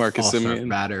Marcus Semien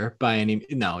batter by any.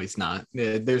 No, he's not.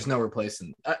 There's no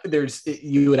replacing.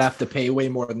 You would have to pay way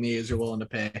more than the A's are willing to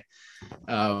pay.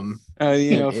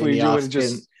 If we would have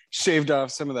just shaved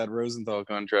off some of that Rosenthal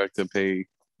contract to pay,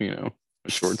 a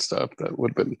shortstop, that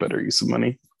would have been better use of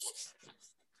money.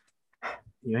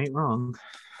 You ain't wrong.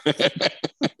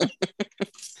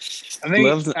 I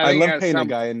love paying a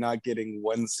guy and not getting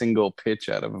one single pitch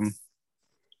out of him.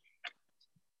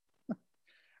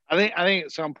 I think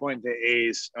at some point the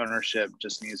A's ownership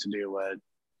just needs to do what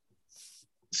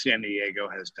San Diego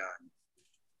has done.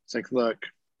 It's like, look,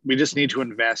 we just need to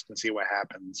invest and see what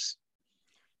happens.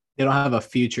 They don't have a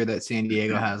future that San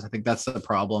Diego has. I think that's the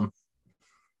problem.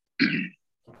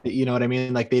 You know what I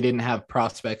mean? Like, they didn't have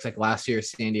prospects. Like last year,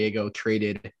 San Diego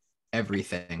traded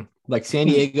everything. Like San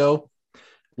Diego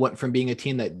went from being a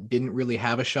team that didn't really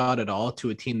have a shot at all to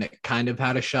a team that kind of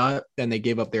had a shot, and they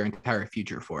gave up their entire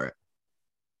future for it.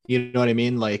 You know what I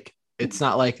mean? Like, it's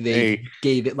not like they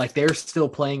gave it, like they're still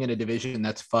playing in a division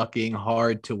that's fucking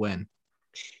hard to win.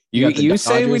 You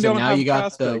say we don't now have you got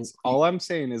prospects. All I'm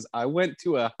saying is I went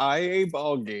to a high A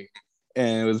ball game,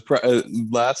 and it was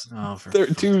last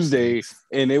Tuesday,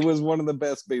 and it was one of the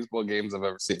best baseball games I've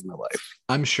ever seen in my life.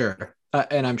 I'm sure. But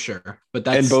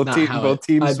that's both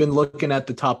teams. I've been looking at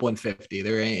the top 150.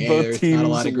 There's teams not a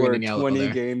lot of green were and yellow 20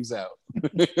 there. games out.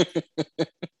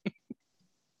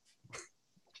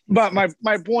 But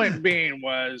my point being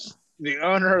was the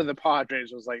owner of the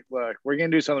Padres was like, look, we're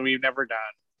going to do something we've never done.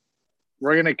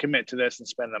 We're going to commit to this and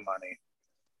spend the money.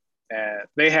 And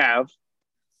they have.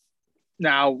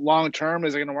 Now, long term,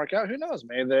 is it going to work out? Who knows?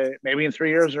 Maybe in 3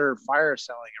 years they're fire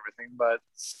selling everything, but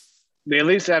they at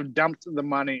least have dumped the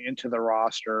money into the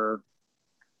roster.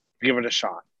 Give it a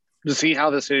shot to see how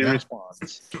the city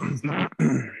responds.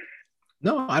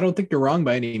 No, I don't think you're wrong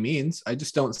by any means. I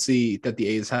just don't see that the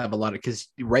A's have a lot of, because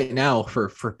right now for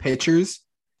pitchers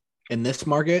in this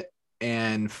market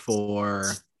and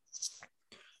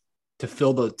to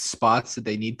fill the spots that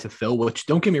they need to fill, which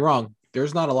don't get me wrong,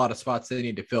 there's not a lot of spots they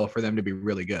need to fill for them to be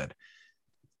really good.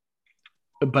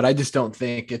 But I just don't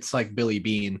think it's like Billy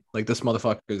Beane. Like, this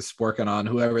motherfucker is working on,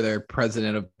 whoever their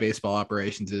president of baseball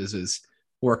operations is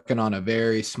working on a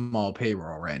very small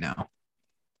payroll right now.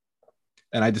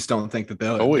 And I just don't think that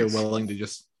they're willing to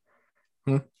just.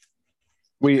 That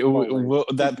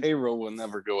payroll will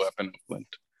never go up in Oakland,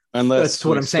 unless that's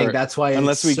what I'm saying. That's why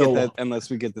unless we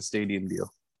get the stadium deal.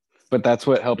 But that's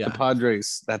what helped the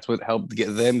Padres. That's what helped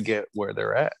them get where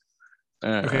they're at.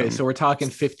 Okay, so we're talking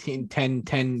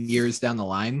 10 years down the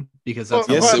line, because that's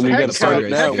we got to start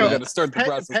now. We Petco, got to start the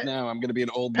process now. I'm going to be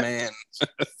an old man.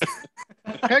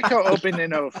 Petco opened in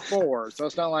 2004, so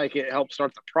it's not like it helped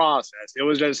start the process. It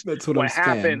was just that's what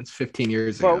happened 15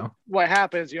 years ago. What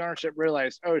happens? The ownership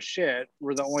realized, oh shit,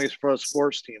 we're the only pro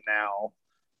sports team now.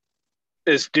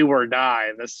 It's do or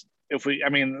die. That's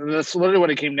literally what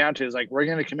it came down to. Is like, we're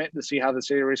going to commit to see how the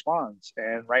city responds,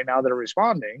 and right now they're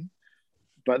responding.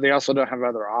 But they also don't have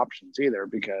other options either,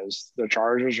 because the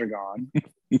Chargers are gone.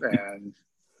 And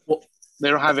They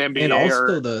don't have NBA and also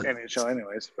or the NHL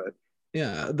anyways, but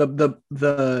yeah,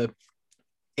 the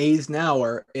A's now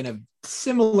are in a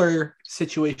similar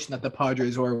situation that the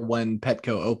Padres were when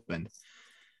Petco opened.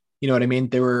 You know what I mean?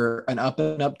 They were an up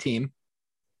and up team.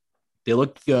 They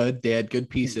looked good. They had good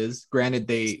pieces. Granted,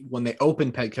 when they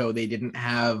opened Petco,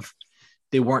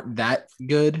 they weren't that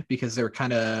good because they were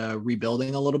kind of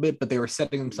rebuilding a little bit, but they were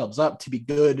setting themselves up to be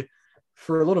good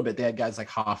for a little bit. They had guys like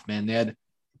Hoffman. They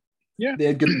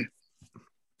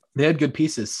had good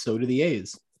pieces. So do the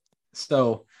A's.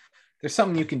 So there's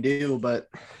something you can do, but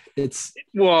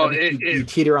you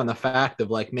teeter on the fact of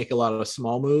like make a lot of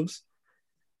small moves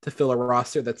to fill a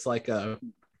roster that's like a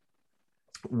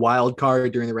wild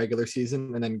card during the regular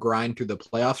season and then grind through the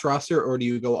playoffs roster, or do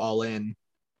you go all in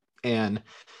and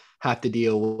have to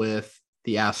deal with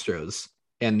the Astros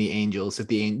and the Angels? If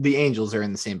the Angels are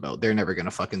in the same boat, they're never going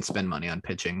to fucking spend money on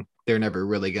pitching. They're never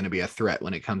really going to be a threat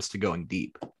when it comes to going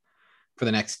deep for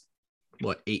the next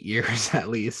 8 years at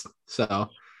least. So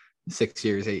 6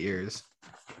 years, 8 years.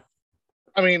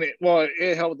 I mean,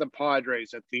 it helped the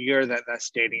Padres that the year that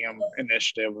stadium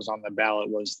initiative was on the ballot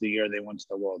was the year they went to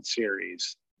the World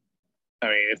Series. I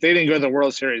mean, if they didn't go to the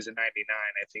World Series in 99,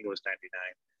 I think it was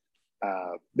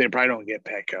 99, they probably don't get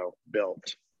Petco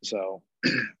built. So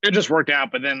it just worked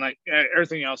out. But then, like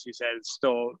everything else you said, it's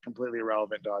still completely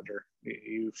irrelevant, Dodger.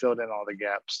 You filled in all the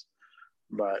gaps.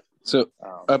 But so,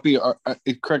 Uppy,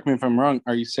 correct me if I'm wrong.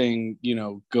 Are you saying,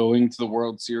 going to the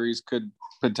World Series could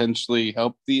potentially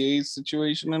help the A's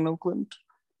situation in Oakland?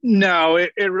 No,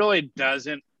 it really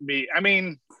doesn't. I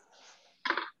mean,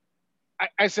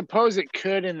 I suppose it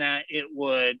could in that it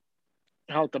would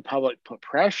help the public put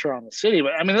pressure on the city.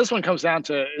 But I mean, this one comes down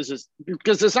to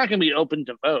because it's not going to be open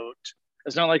to vote.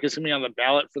 It's not like it's going to be on the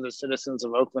ballot for the citizens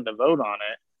of Oakland to vote on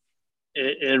it.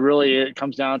 It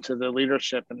comes down to the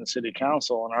leadership in the city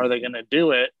council, and are they going to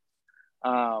do it?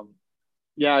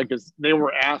 Yeah, because they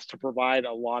were asked to provide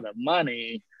a lot of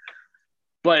money,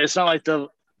 but it's not like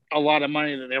a lot of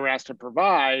money that they were asked to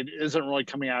provide isn't really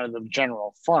coming out of the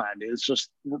general fund. It's just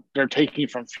they're taking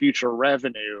from future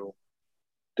revenue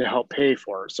to help pay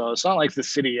for it. So it's not like the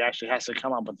city actually has to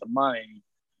come up with the money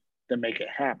to make it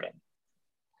happen.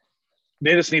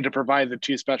 They just need to provide the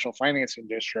 2 special financing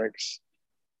districts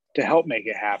to help make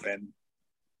it happen.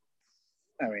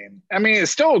 I mean,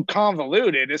 it's still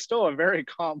convoluted. It's still a very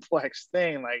complex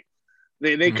thing. Like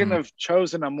they couldn't have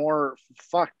chosen a more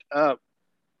fucked up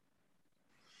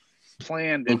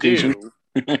plan to do.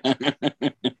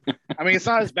 I mean, it's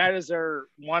not as bad as their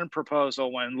one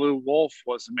proposal when Lou Wolf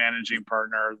was the managing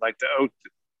partner, like the Oak.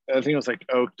 I think it was like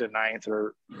Oak to 9th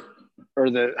or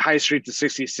the High Street to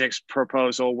 66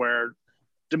 proposal, where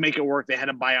to make it work, they had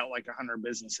to buy out like 100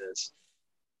 businesses.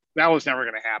 That was never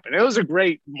going to happen. It was a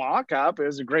great mock-up. It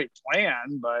was a great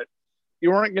plan, but you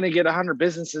weren't going to get 100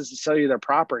 businesses to sell you their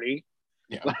property.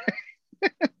 Yeah.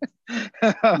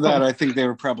 That I think they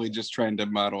were probably just trying to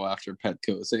model after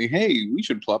Petco, saying, "Hey, we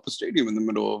should plop a stadium in the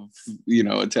middle of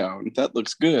a town. That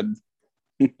looks good."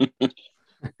 Well,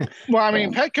 I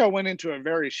mean, Petco went into a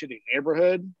very shitty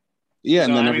neighborhood. Yeah,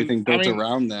 so, and then everything built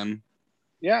around them.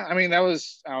 Yeah, I mean, that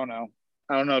was I don't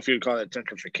know if you'd call it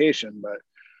gentrification, but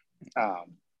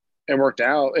it worked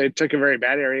out. It took a very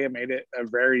bad area, made it a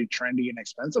very trendy and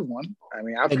expensive one. I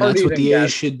mean, and that's what the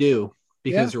A's should do.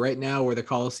 Because right now where the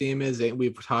Coliseum is,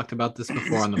 we've talked about this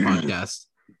before on the podcast.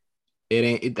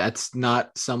 That's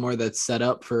not somewhere that's set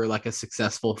up for like a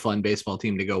successful, fun baseball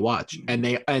team to go watch. And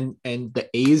the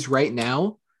A's right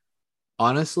now,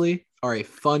 honestly, are a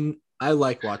fun. I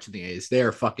like watching the A's. They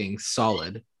are fucking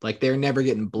solid. Like they're never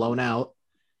getting blown out.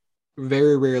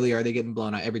 Very rarely are they getting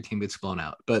blown out. Every team gets blown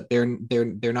out, but they're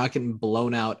not getting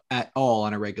blown out at all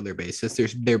on a regular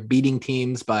basis. They're beating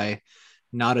teams by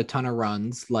not a ton of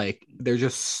runs. Like they're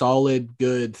just solid,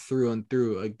 good through and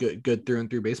through, a good through and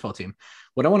through baseball team.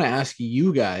 What I want to ask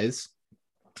you guys,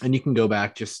 and you can go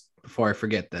back just before I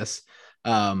forget this, you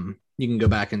can go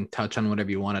back and touch on whatever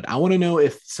you wanted. I want to know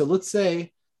let's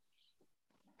say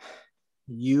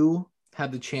you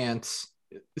have the chance,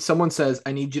 someone says,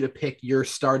 I need you to pick your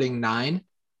starting 9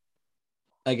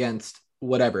 against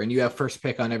whatever, and you have first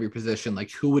pick on every position.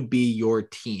 Like who would be your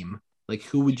team? Like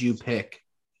who would you pick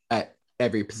at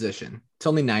every position? It's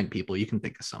only 9 people. You can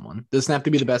think of someone. It doesn't have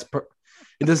to be the best.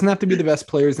 It doesn't have to be the best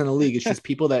players in the league. It's just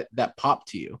people that pop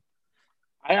to you.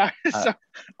 I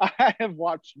have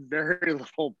watched very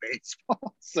little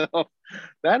baseball, so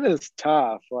that is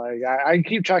tough. Like I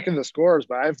keep checking the scores,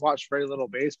 but I've watched very little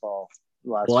baseball.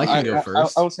 Well, I can go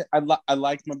first. I would say I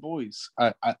like my boys.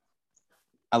 I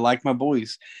like my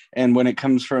boys, and when it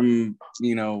comes from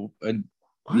the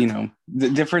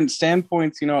different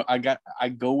standpoints, I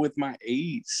go with my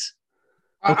A's.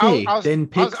 Okay, I was- then I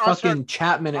pick was- I was fucking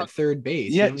Chapman at third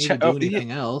base. Yeah, you don't need to do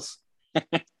anything else.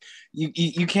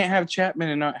 You can't have Chapman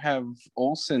and not have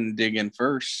Olsen dig in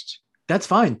first. That's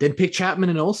fine. Then pick Chapman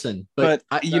and Olsen. But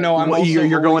I, I'm also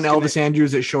you're going always Elvis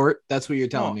Andrews at short. That's what you're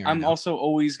telling me right I'm now. also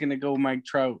always gonna go Mike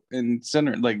Trout in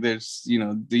center. Like there's you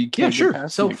Yeah, can't get sure.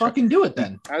 past So Mike Trout. fucking do it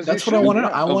then. As That's you what I should, want to know.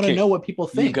 yeah. I want to Okay. know what people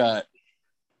think.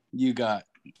 You got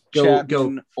Go.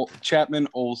 Chapman,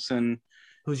 Olsen,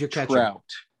 Who's your catcher? Trout.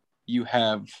 You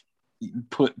have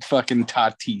put fucking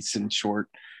Tatis in short.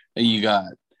 And you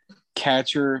got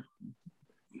catcher.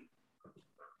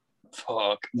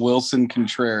 Wilson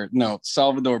Contreras. No,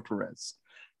 Salvador Perez.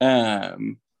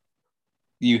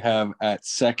 You have at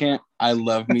second. I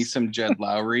love me some Jed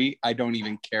Lowry. I don't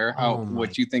even care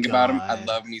what you think about him. I God.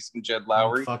 love me some Jed I'm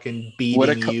Lowry. fucking beating What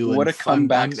a you. what a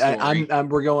comeback story.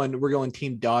 We're going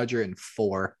Team Dodger in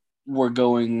 4. We're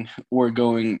going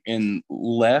in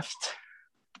left.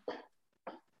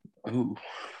 Ooh,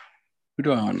 who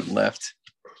do I want in left?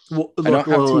 Well, I don't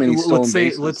have too many stolen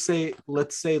bases. let's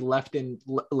say left and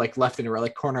right,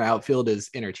 like corner outfield is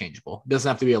interchangeable. It doesn't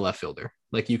have to be a left fielder.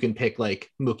 Like you can pick like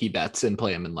Mookie Betts and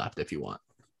play him in left if you want.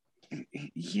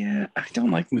 Yeah, I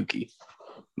don't like Mookie.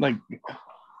 Like,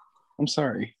 I'm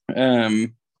sorry.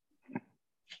 I'm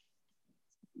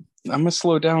gonna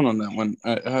slow down on that one.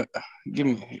 Give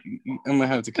me. I'm gonna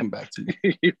have to come back to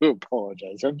you. You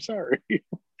apologize. I'm sorry.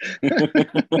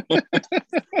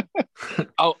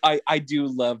 Oh, I do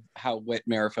love how Whit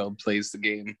Merrifield plays the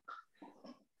game.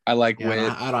 I like Yeah, Whit,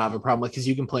 I don't have a problem because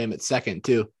you can play him at second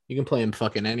too. You can play him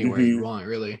fucking anywhere you want,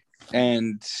 really.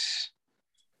 and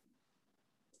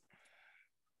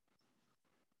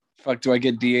fuck. Do I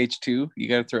get DH too? You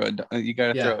gotta throw a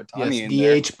Tani in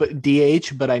there.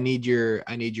 DH, but I need your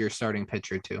starting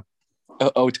pitcher too.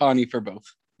 Tani for both.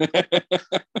 Oh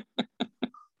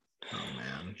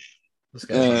man, this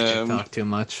guy talk too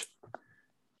much.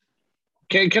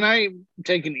 Can I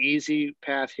take an easy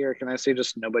path here? Can I say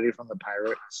just nobody from the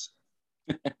Pirates?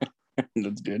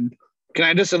 That's good. Can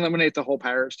I just eliminate the whole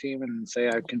Pirates team and say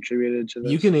I've contributed to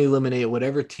this? You can eliminate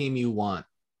whatever team you want.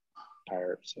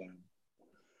 Pirates. Yeah.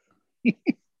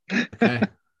 Okay,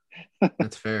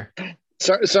 that's fair.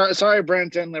 Sorry,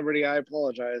 Brenton Liberty. I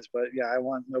apologize, but yeah, I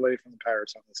want nobody from the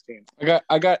Pirates on this team.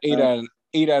 I got 8 out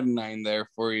of 9 there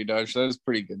for you, Dodge. That was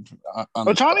pretty good.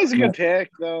 Tani's a good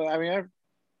pick, though. I mean,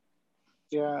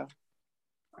 yeah.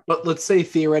 But let's say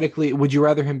theoretically, you'd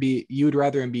rather him be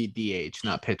DH,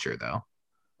 not pitcher, though.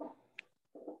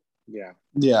 Yeah.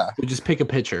 Yeah. So just pick a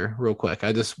pitcher real quick.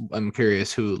 I'm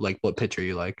curious what pitcher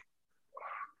you like.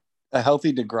 A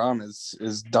healthy DeGrom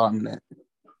is dominant.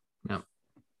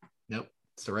 Nope.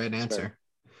 It's the right answer.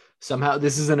 Somehow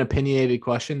this is an opinionated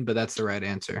question, but that's the right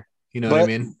answer. You know what I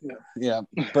mean? Yeah.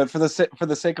 But for the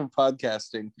sake of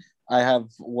podcasting, I have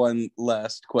one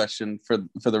last question for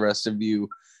the rest of you.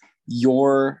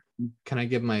 Can I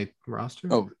give my roster?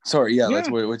 Oh, sorry. Yeah.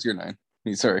 What's your 9?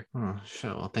 Sorry. Oh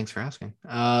shit. Well, thanks for asking.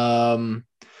 I'm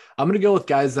gonna go with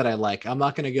guys that I like. I'm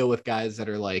not gonna go with guys that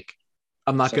are like.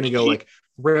 I'm not gonna go like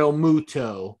Real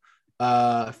Muto,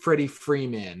 Freddie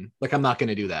Freeman. Like I'm not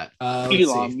gonna do that.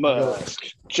 Elon Musk,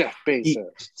 Jeff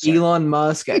Bezos. Elon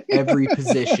Musk at every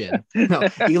position. No,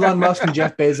 Elon Musk and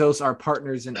Jeff Bezos are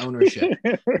partners in ownership.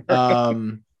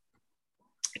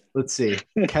 Let's see.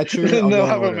 Catcher. They'll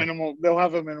have a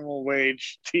minimal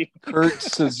wage team. Kurt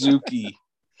Suzuki.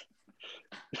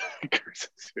 Kurt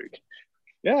Suzuki.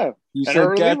 Yeah. You And said our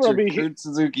reliever will catcher. be Kurt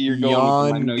Suzuki. You're going.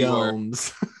 I Jan know you are.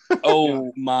 Gomes.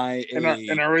 Oh my! And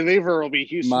our reliever will be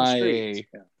Houston Street.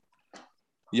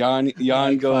 Jan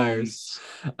Mike Gomes.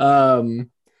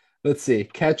 Let's see.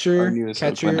 Catcher.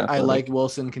 Athletic. I like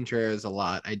Wilson Contreras a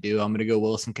lot. I do. I'm gonna go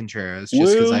Wilson Contreras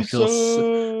just because I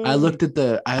feel. I looked at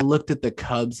the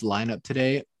Cubs lineup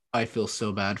today. I feel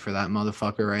so bad for that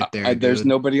motherfucker right there. There's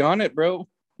nobody on it, bro.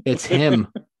 It's him.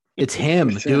 It's him,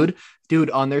 dude. Dude,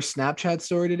 on their Snapchat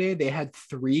story today, they had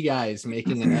 3 guys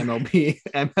making an MLB,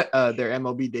 their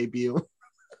MLB debut.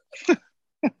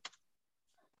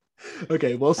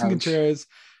 Okay, Wilson Contreras,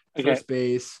 first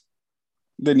base.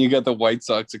 Then you got the White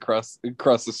Sox across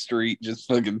the street, just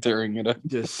fucking tearing it up,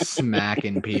 just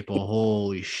smacking people.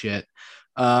 Holy shit.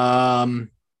 First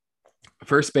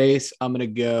base, I'm gonna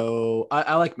go.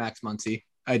 I like Max Muncy.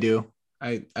 I do.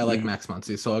 I like Max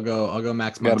Muncy, so I'll go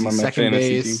Max Muncy. Second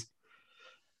base. Team.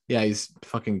 Yeah, he's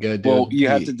fucking good, dude. Well, you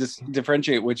have to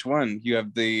differentiate which one. You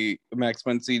have the Max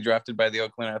Muncy drafted by the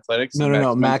Oakland Athletics.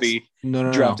 No. Max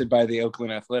drafted by the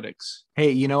Oakland Athletics.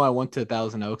 Hey, I went to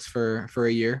Thousand Oaks for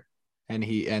a year,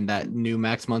 and that new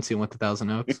Max Muncy went to Thousand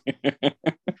Oaks.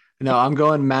 No, I'm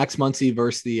going Max Muncy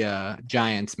versus the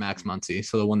Giants Max Muncy,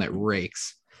 so the one that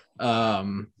rakes.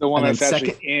 The one and that's then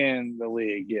actually in the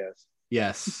league,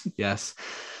 yes. Yes.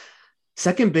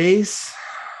 Second base.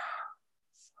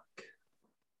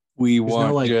 We There's want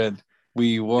no, like- Jed.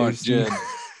 We want there's- Jed.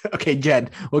 Okay,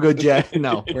 Jed. We'll go Jed.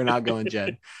 No, we're not going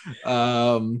Jed.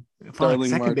 Starling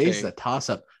Second base is Marte. a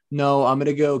toss-up. No, I'm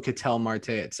gonna go Ketel Marte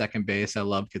at second base. I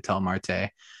love Ketel Marte.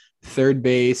 Third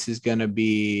base is gonna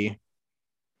be.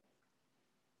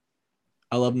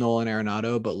 I love Nolan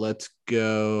Arenado, but let's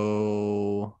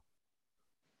go.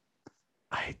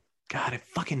 I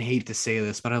fucking hate to say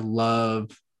this, but I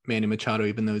love Manny Machado,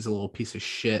 even though he's a little piece of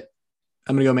shit.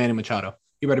 I'm gonna go Manny Machado.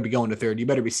 You better be going to third. You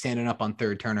better be standing up on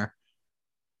third, Turner.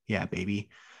 Yeah, baby.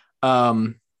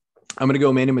 I'm gonna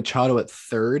go Manny Machado at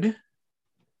third.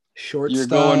 Shortstop. You're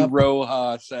going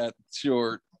Rojas at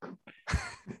short.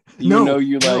 You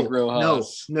like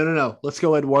Rojas. No. Let's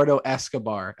go Eduardo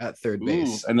Escobar at third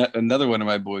base. Another one of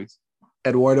my boys.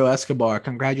 Eduardo Escobar,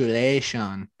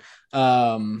 congratulations.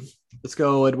 Let's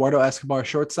go Eduardo Escobar.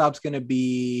 Shortstop's gonna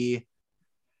be.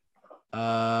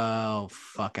 Oh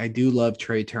fuck! I do love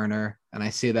Trey Turner, and I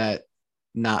say that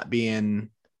not being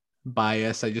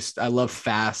biased. I love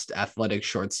fast, athletic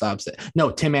shortstops.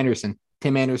 No, Tim Anderson.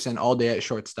 Tim Anderson all day at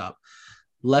shortstop.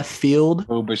 Left field.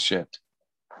 Oh, but shit.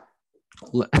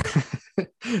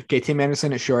 Okay, Tim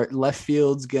Anderson at short. Left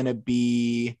field's gonna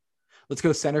be. Let's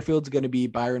go. Center field's gonna be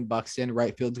Byron Buxton.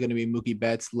 Right field's gonna be Mookie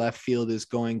Betts. Left field is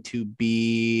going to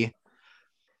be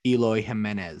Eloy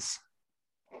Jimenez.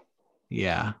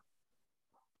 Yeah,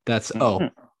 that's DH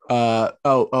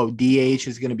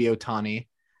is gonna be Ohtani.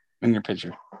 And your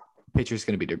pitcher. Pitcher's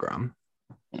gonna be DeGrom.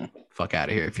 Fuck out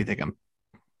of here if you think I'm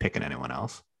picking anyone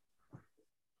else.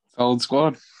 Solid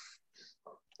squad.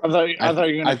 I thought you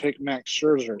were going to pick Max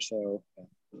Scherzer. So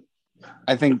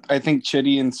I think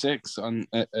Chitty and 6 on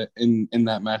in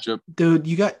that matchup. Dude,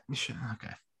 you got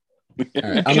okay. All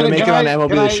right, I'm Can gonna make it on I- MLB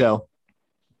can The I- Show.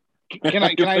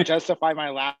 can I justify my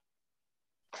last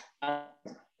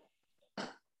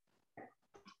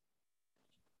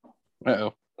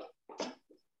Uh-oh.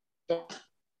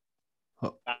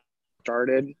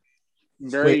 started?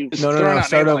 Very Wait, throwing no. out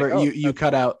Start names over. like, oh, You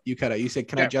cut out. You said,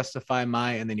 "Can I Yeah. justify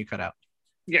my?" And then you cut out.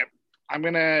 I'm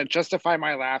gonna justify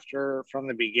my laughter from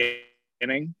the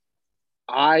beginning.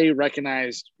 I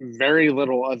recognized very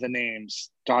little of the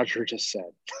names Dodger just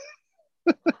said.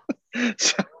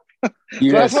 So, You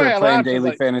So gotta that's why I start playing laughed, 'cause, daily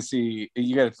like- fantasy.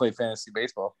 You gotta play fantasy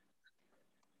baseball.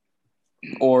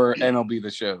 Or MLB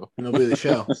The Show. MLB The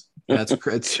Show.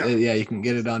 Yeah, you can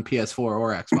get it on PS4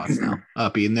 or Xbox now.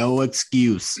 Uppy, no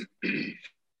excuse.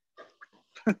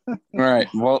 All right.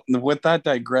 Well, with that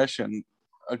digression,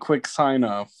 a quick sign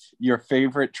off. Your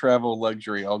favorite travel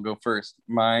luxury. I'll go first.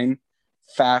 Mine,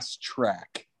 Fast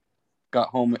Track. Got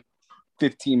home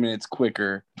 15 minutes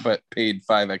quicker, but paid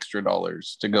 $5 extra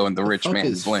to go in the rich Fuck man's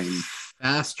is lane.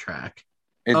 Fast Track.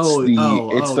 It's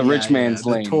the rich man's the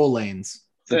lane. toll lanes.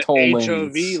 the toll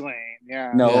HOV lanes. lane.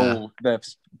 Yeah. No,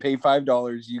 that's pay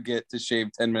 $5. You get to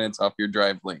shave 10 minutes off your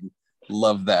drive lane.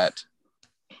 Love that.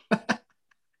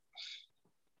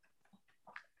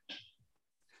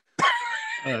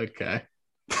 Okay.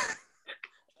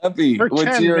 Uppy, For what's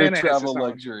 10 your minutes, travel it's not-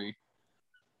 luxury?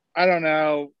 I don't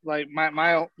know. Like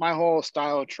my whole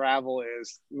style of travel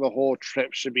is the whole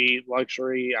trip should be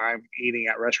luxury. I'm eating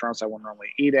at restaurants I wouldn't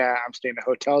normally eat at. I'm staying at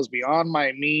hotels beyond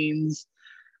my means.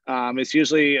 It's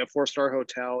usually a 4-star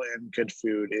hotel and good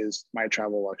food is my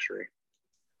travel luxury.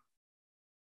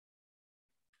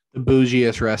 The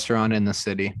bougiest restaurant in the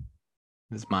city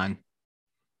is mine.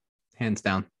 Hands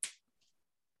down.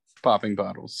 Popping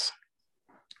bottles.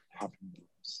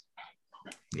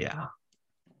 Yeah.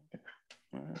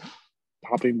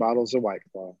 Popping bottles of White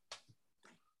Claw.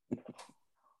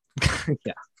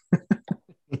 Yeah.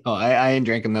 Oh, I ain't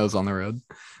drinking those on the road.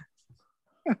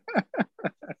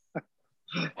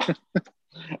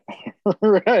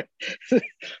 Right.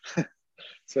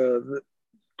 So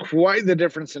quite the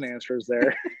difference in answers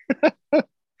there.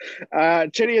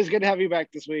 Chitty, it's good to have you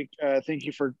back this week. Thank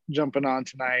you for jumping on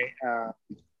tonight.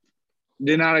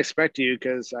 Did not expect you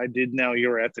because I did know you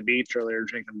were at the beach earlier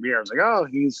drinking beer. I was like, oh,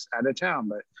 he's out of town.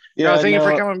 But no, thank you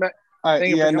for coming back.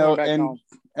 Thank you for coming back home.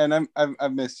 And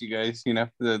I've missed you guys. You know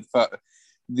the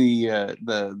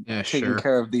taking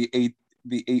care of the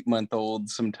 8-month-old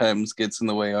sometimes gets in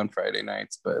the way on Friday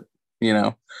nights, but you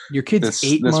know Your kid's this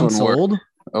 8 one months worked. old?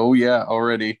 Oh yeah,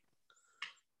 already.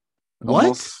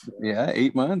 What? Yeah,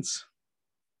 8 months.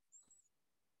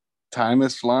 Time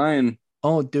is flying.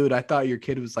 Oh, dude, I thought your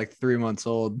kid was like 3 months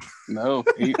old. No,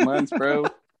 8 months, bro.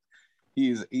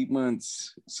 He's 8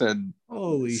 months. Said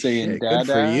Holy saying shit. Good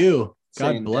for dada, you. God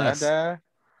saying bless. Dada.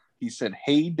 He said,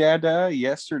 "Hey, Dada,"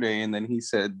 yesterday, and then he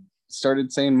said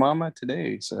started saying mama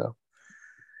today, so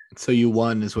you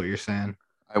won, is what you're saying.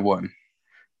 I won.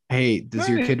 Hey, does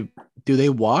your kid, do they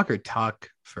walk or talk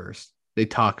first? They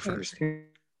talk first.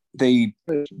 They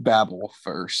babble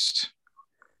first,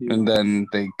 and then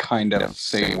they kind of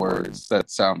say words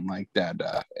that sound like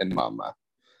dada and mama.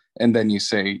 And then you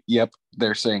say, yep,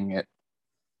 they're saying it.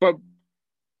 But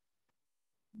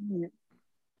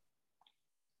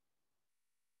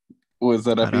was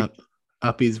that Uppy?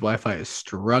 Uppy's Wi-Fi is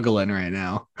struggling right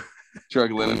now.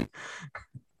 Struggling.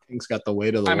 Thing's got the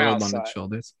weight of the world on its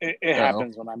shoulders. It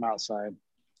happens when I'm outside.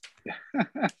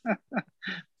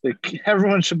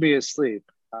 Everyone should be asleep.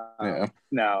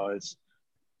 No, it's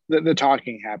the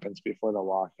talking happens before the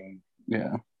walking.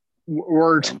 Yeah.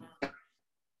 Words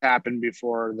happen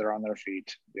before they're on their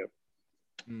feet. Yep.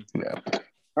 Yeah.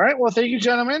 All right. Well, thank you,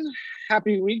 gentlemen.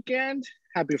 Happy weekend.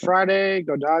 Happy Friday.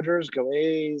 Go Dodgers. Go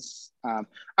A's. I'm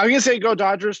gonna say go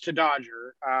Dodgers to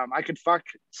Dodger. I could fuck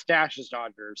Stash's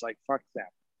Dodgers. Like fuck them.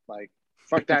 Like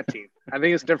fuck that team. I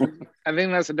think it's different. I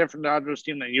think that's a different Dodgers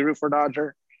team than you root for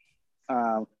Dodger.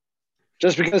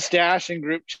 Just because Stash in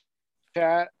group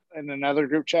chat and another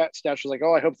group chat, Stash was like,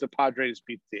 "Oh, I hope the Padres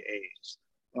beat the A's."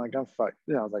 I'm like, "I'm fuck."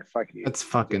 You know, I was like, "Fuck you." That's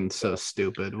fucking so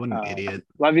stupid. What an idiot.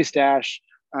 Love you, Stash.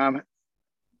 Have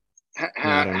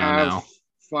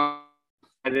fun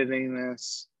editing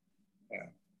this. Yeah,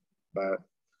 but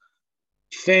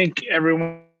thank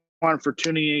everyone for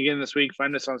tuning in again this week.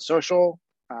 Find us on social.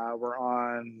 We're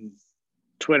on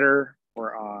Twitter.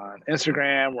 We're on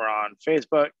Instagram. We're on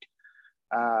Facebook.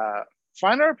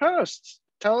 Find our posts.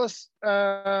 Tell us.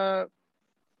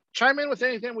 Chime in with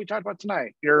anything we talked about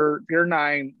tonight. You're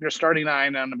starting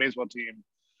 9 on the baseball team.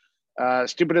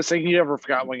 Stupidest thing you ever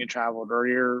forgot when you traveled, or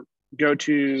your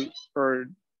go-to, or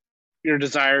your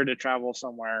desire to travel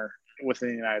somewhere within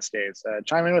the United States.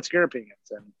 Chime in with your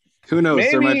opinions, and who knows?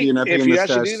 maybe There might be an Uppy if in you the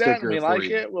actually Stash do that and we sticker like for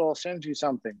you. it, we'll send you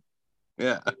something.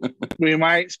 Yeah. We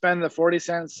might spend the 40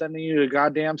 cents sending you a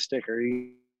goddamn sticker.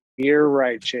 You're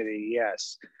right, Chitty.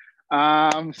 Yes.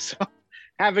 So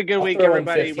have a good week,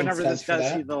 everybody. Whenever this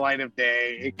does see the light of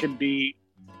day, it could be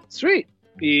sweet.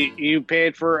 You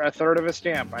paid for a third of a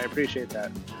stamp. I appreciate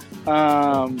that.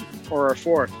 Or a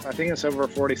fourth. I think it's over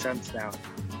 40 cents now.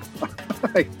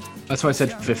 That's why I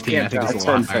said 15. I think it's a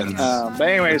lot higher than that. But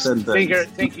anyways,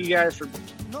 thank you guys for.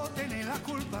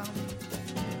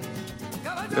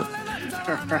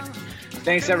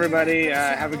 Thanks, everybody.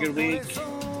 Have a good week.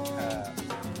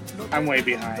 I'm way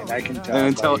behind. I can tell.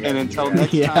 And until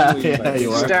next time,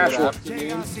 you are. Good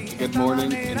afternoon, good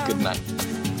morning, and good night.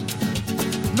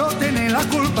 No tiene la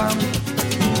culpa.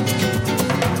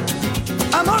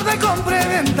 Amor de compra y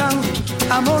venta,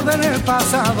 amor del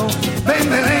pasado. Ven,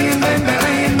 Belén, ven,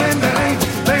 Belén, ven, Belén,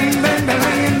 ven, ven,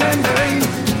 Belén, ven, Belén.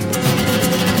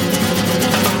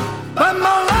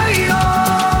 Bamboleo,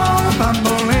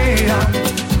 bambolea,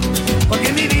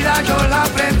 porque mi vida yo la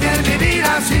prefiero vivir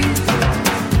así.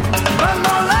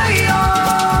 Bamboleo,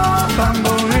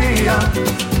 bambolea,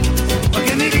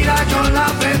 porque mi vida yo la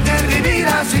prefiero vivir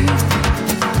así.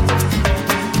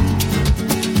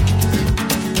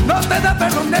 No te da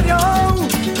perdón de Dios.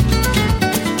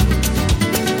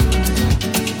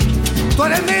 Tú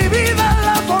eres mi vida,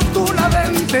 la fortuna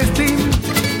del destino.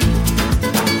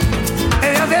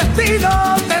 El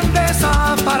destino te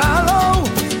desaparado.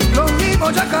 Lo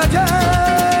mismo ya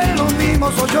callé, lo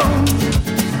mismo soy yo.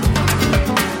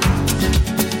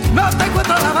 No te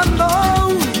encuentro lavando.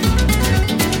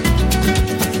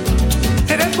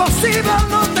 Eres posible,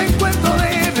 no te encuentro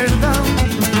de verdad.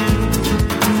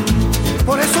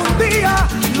 Por eso un día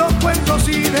no cuento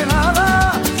así de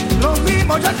nada. Lo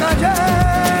mismo ya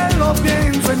callé, lo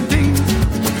pienso.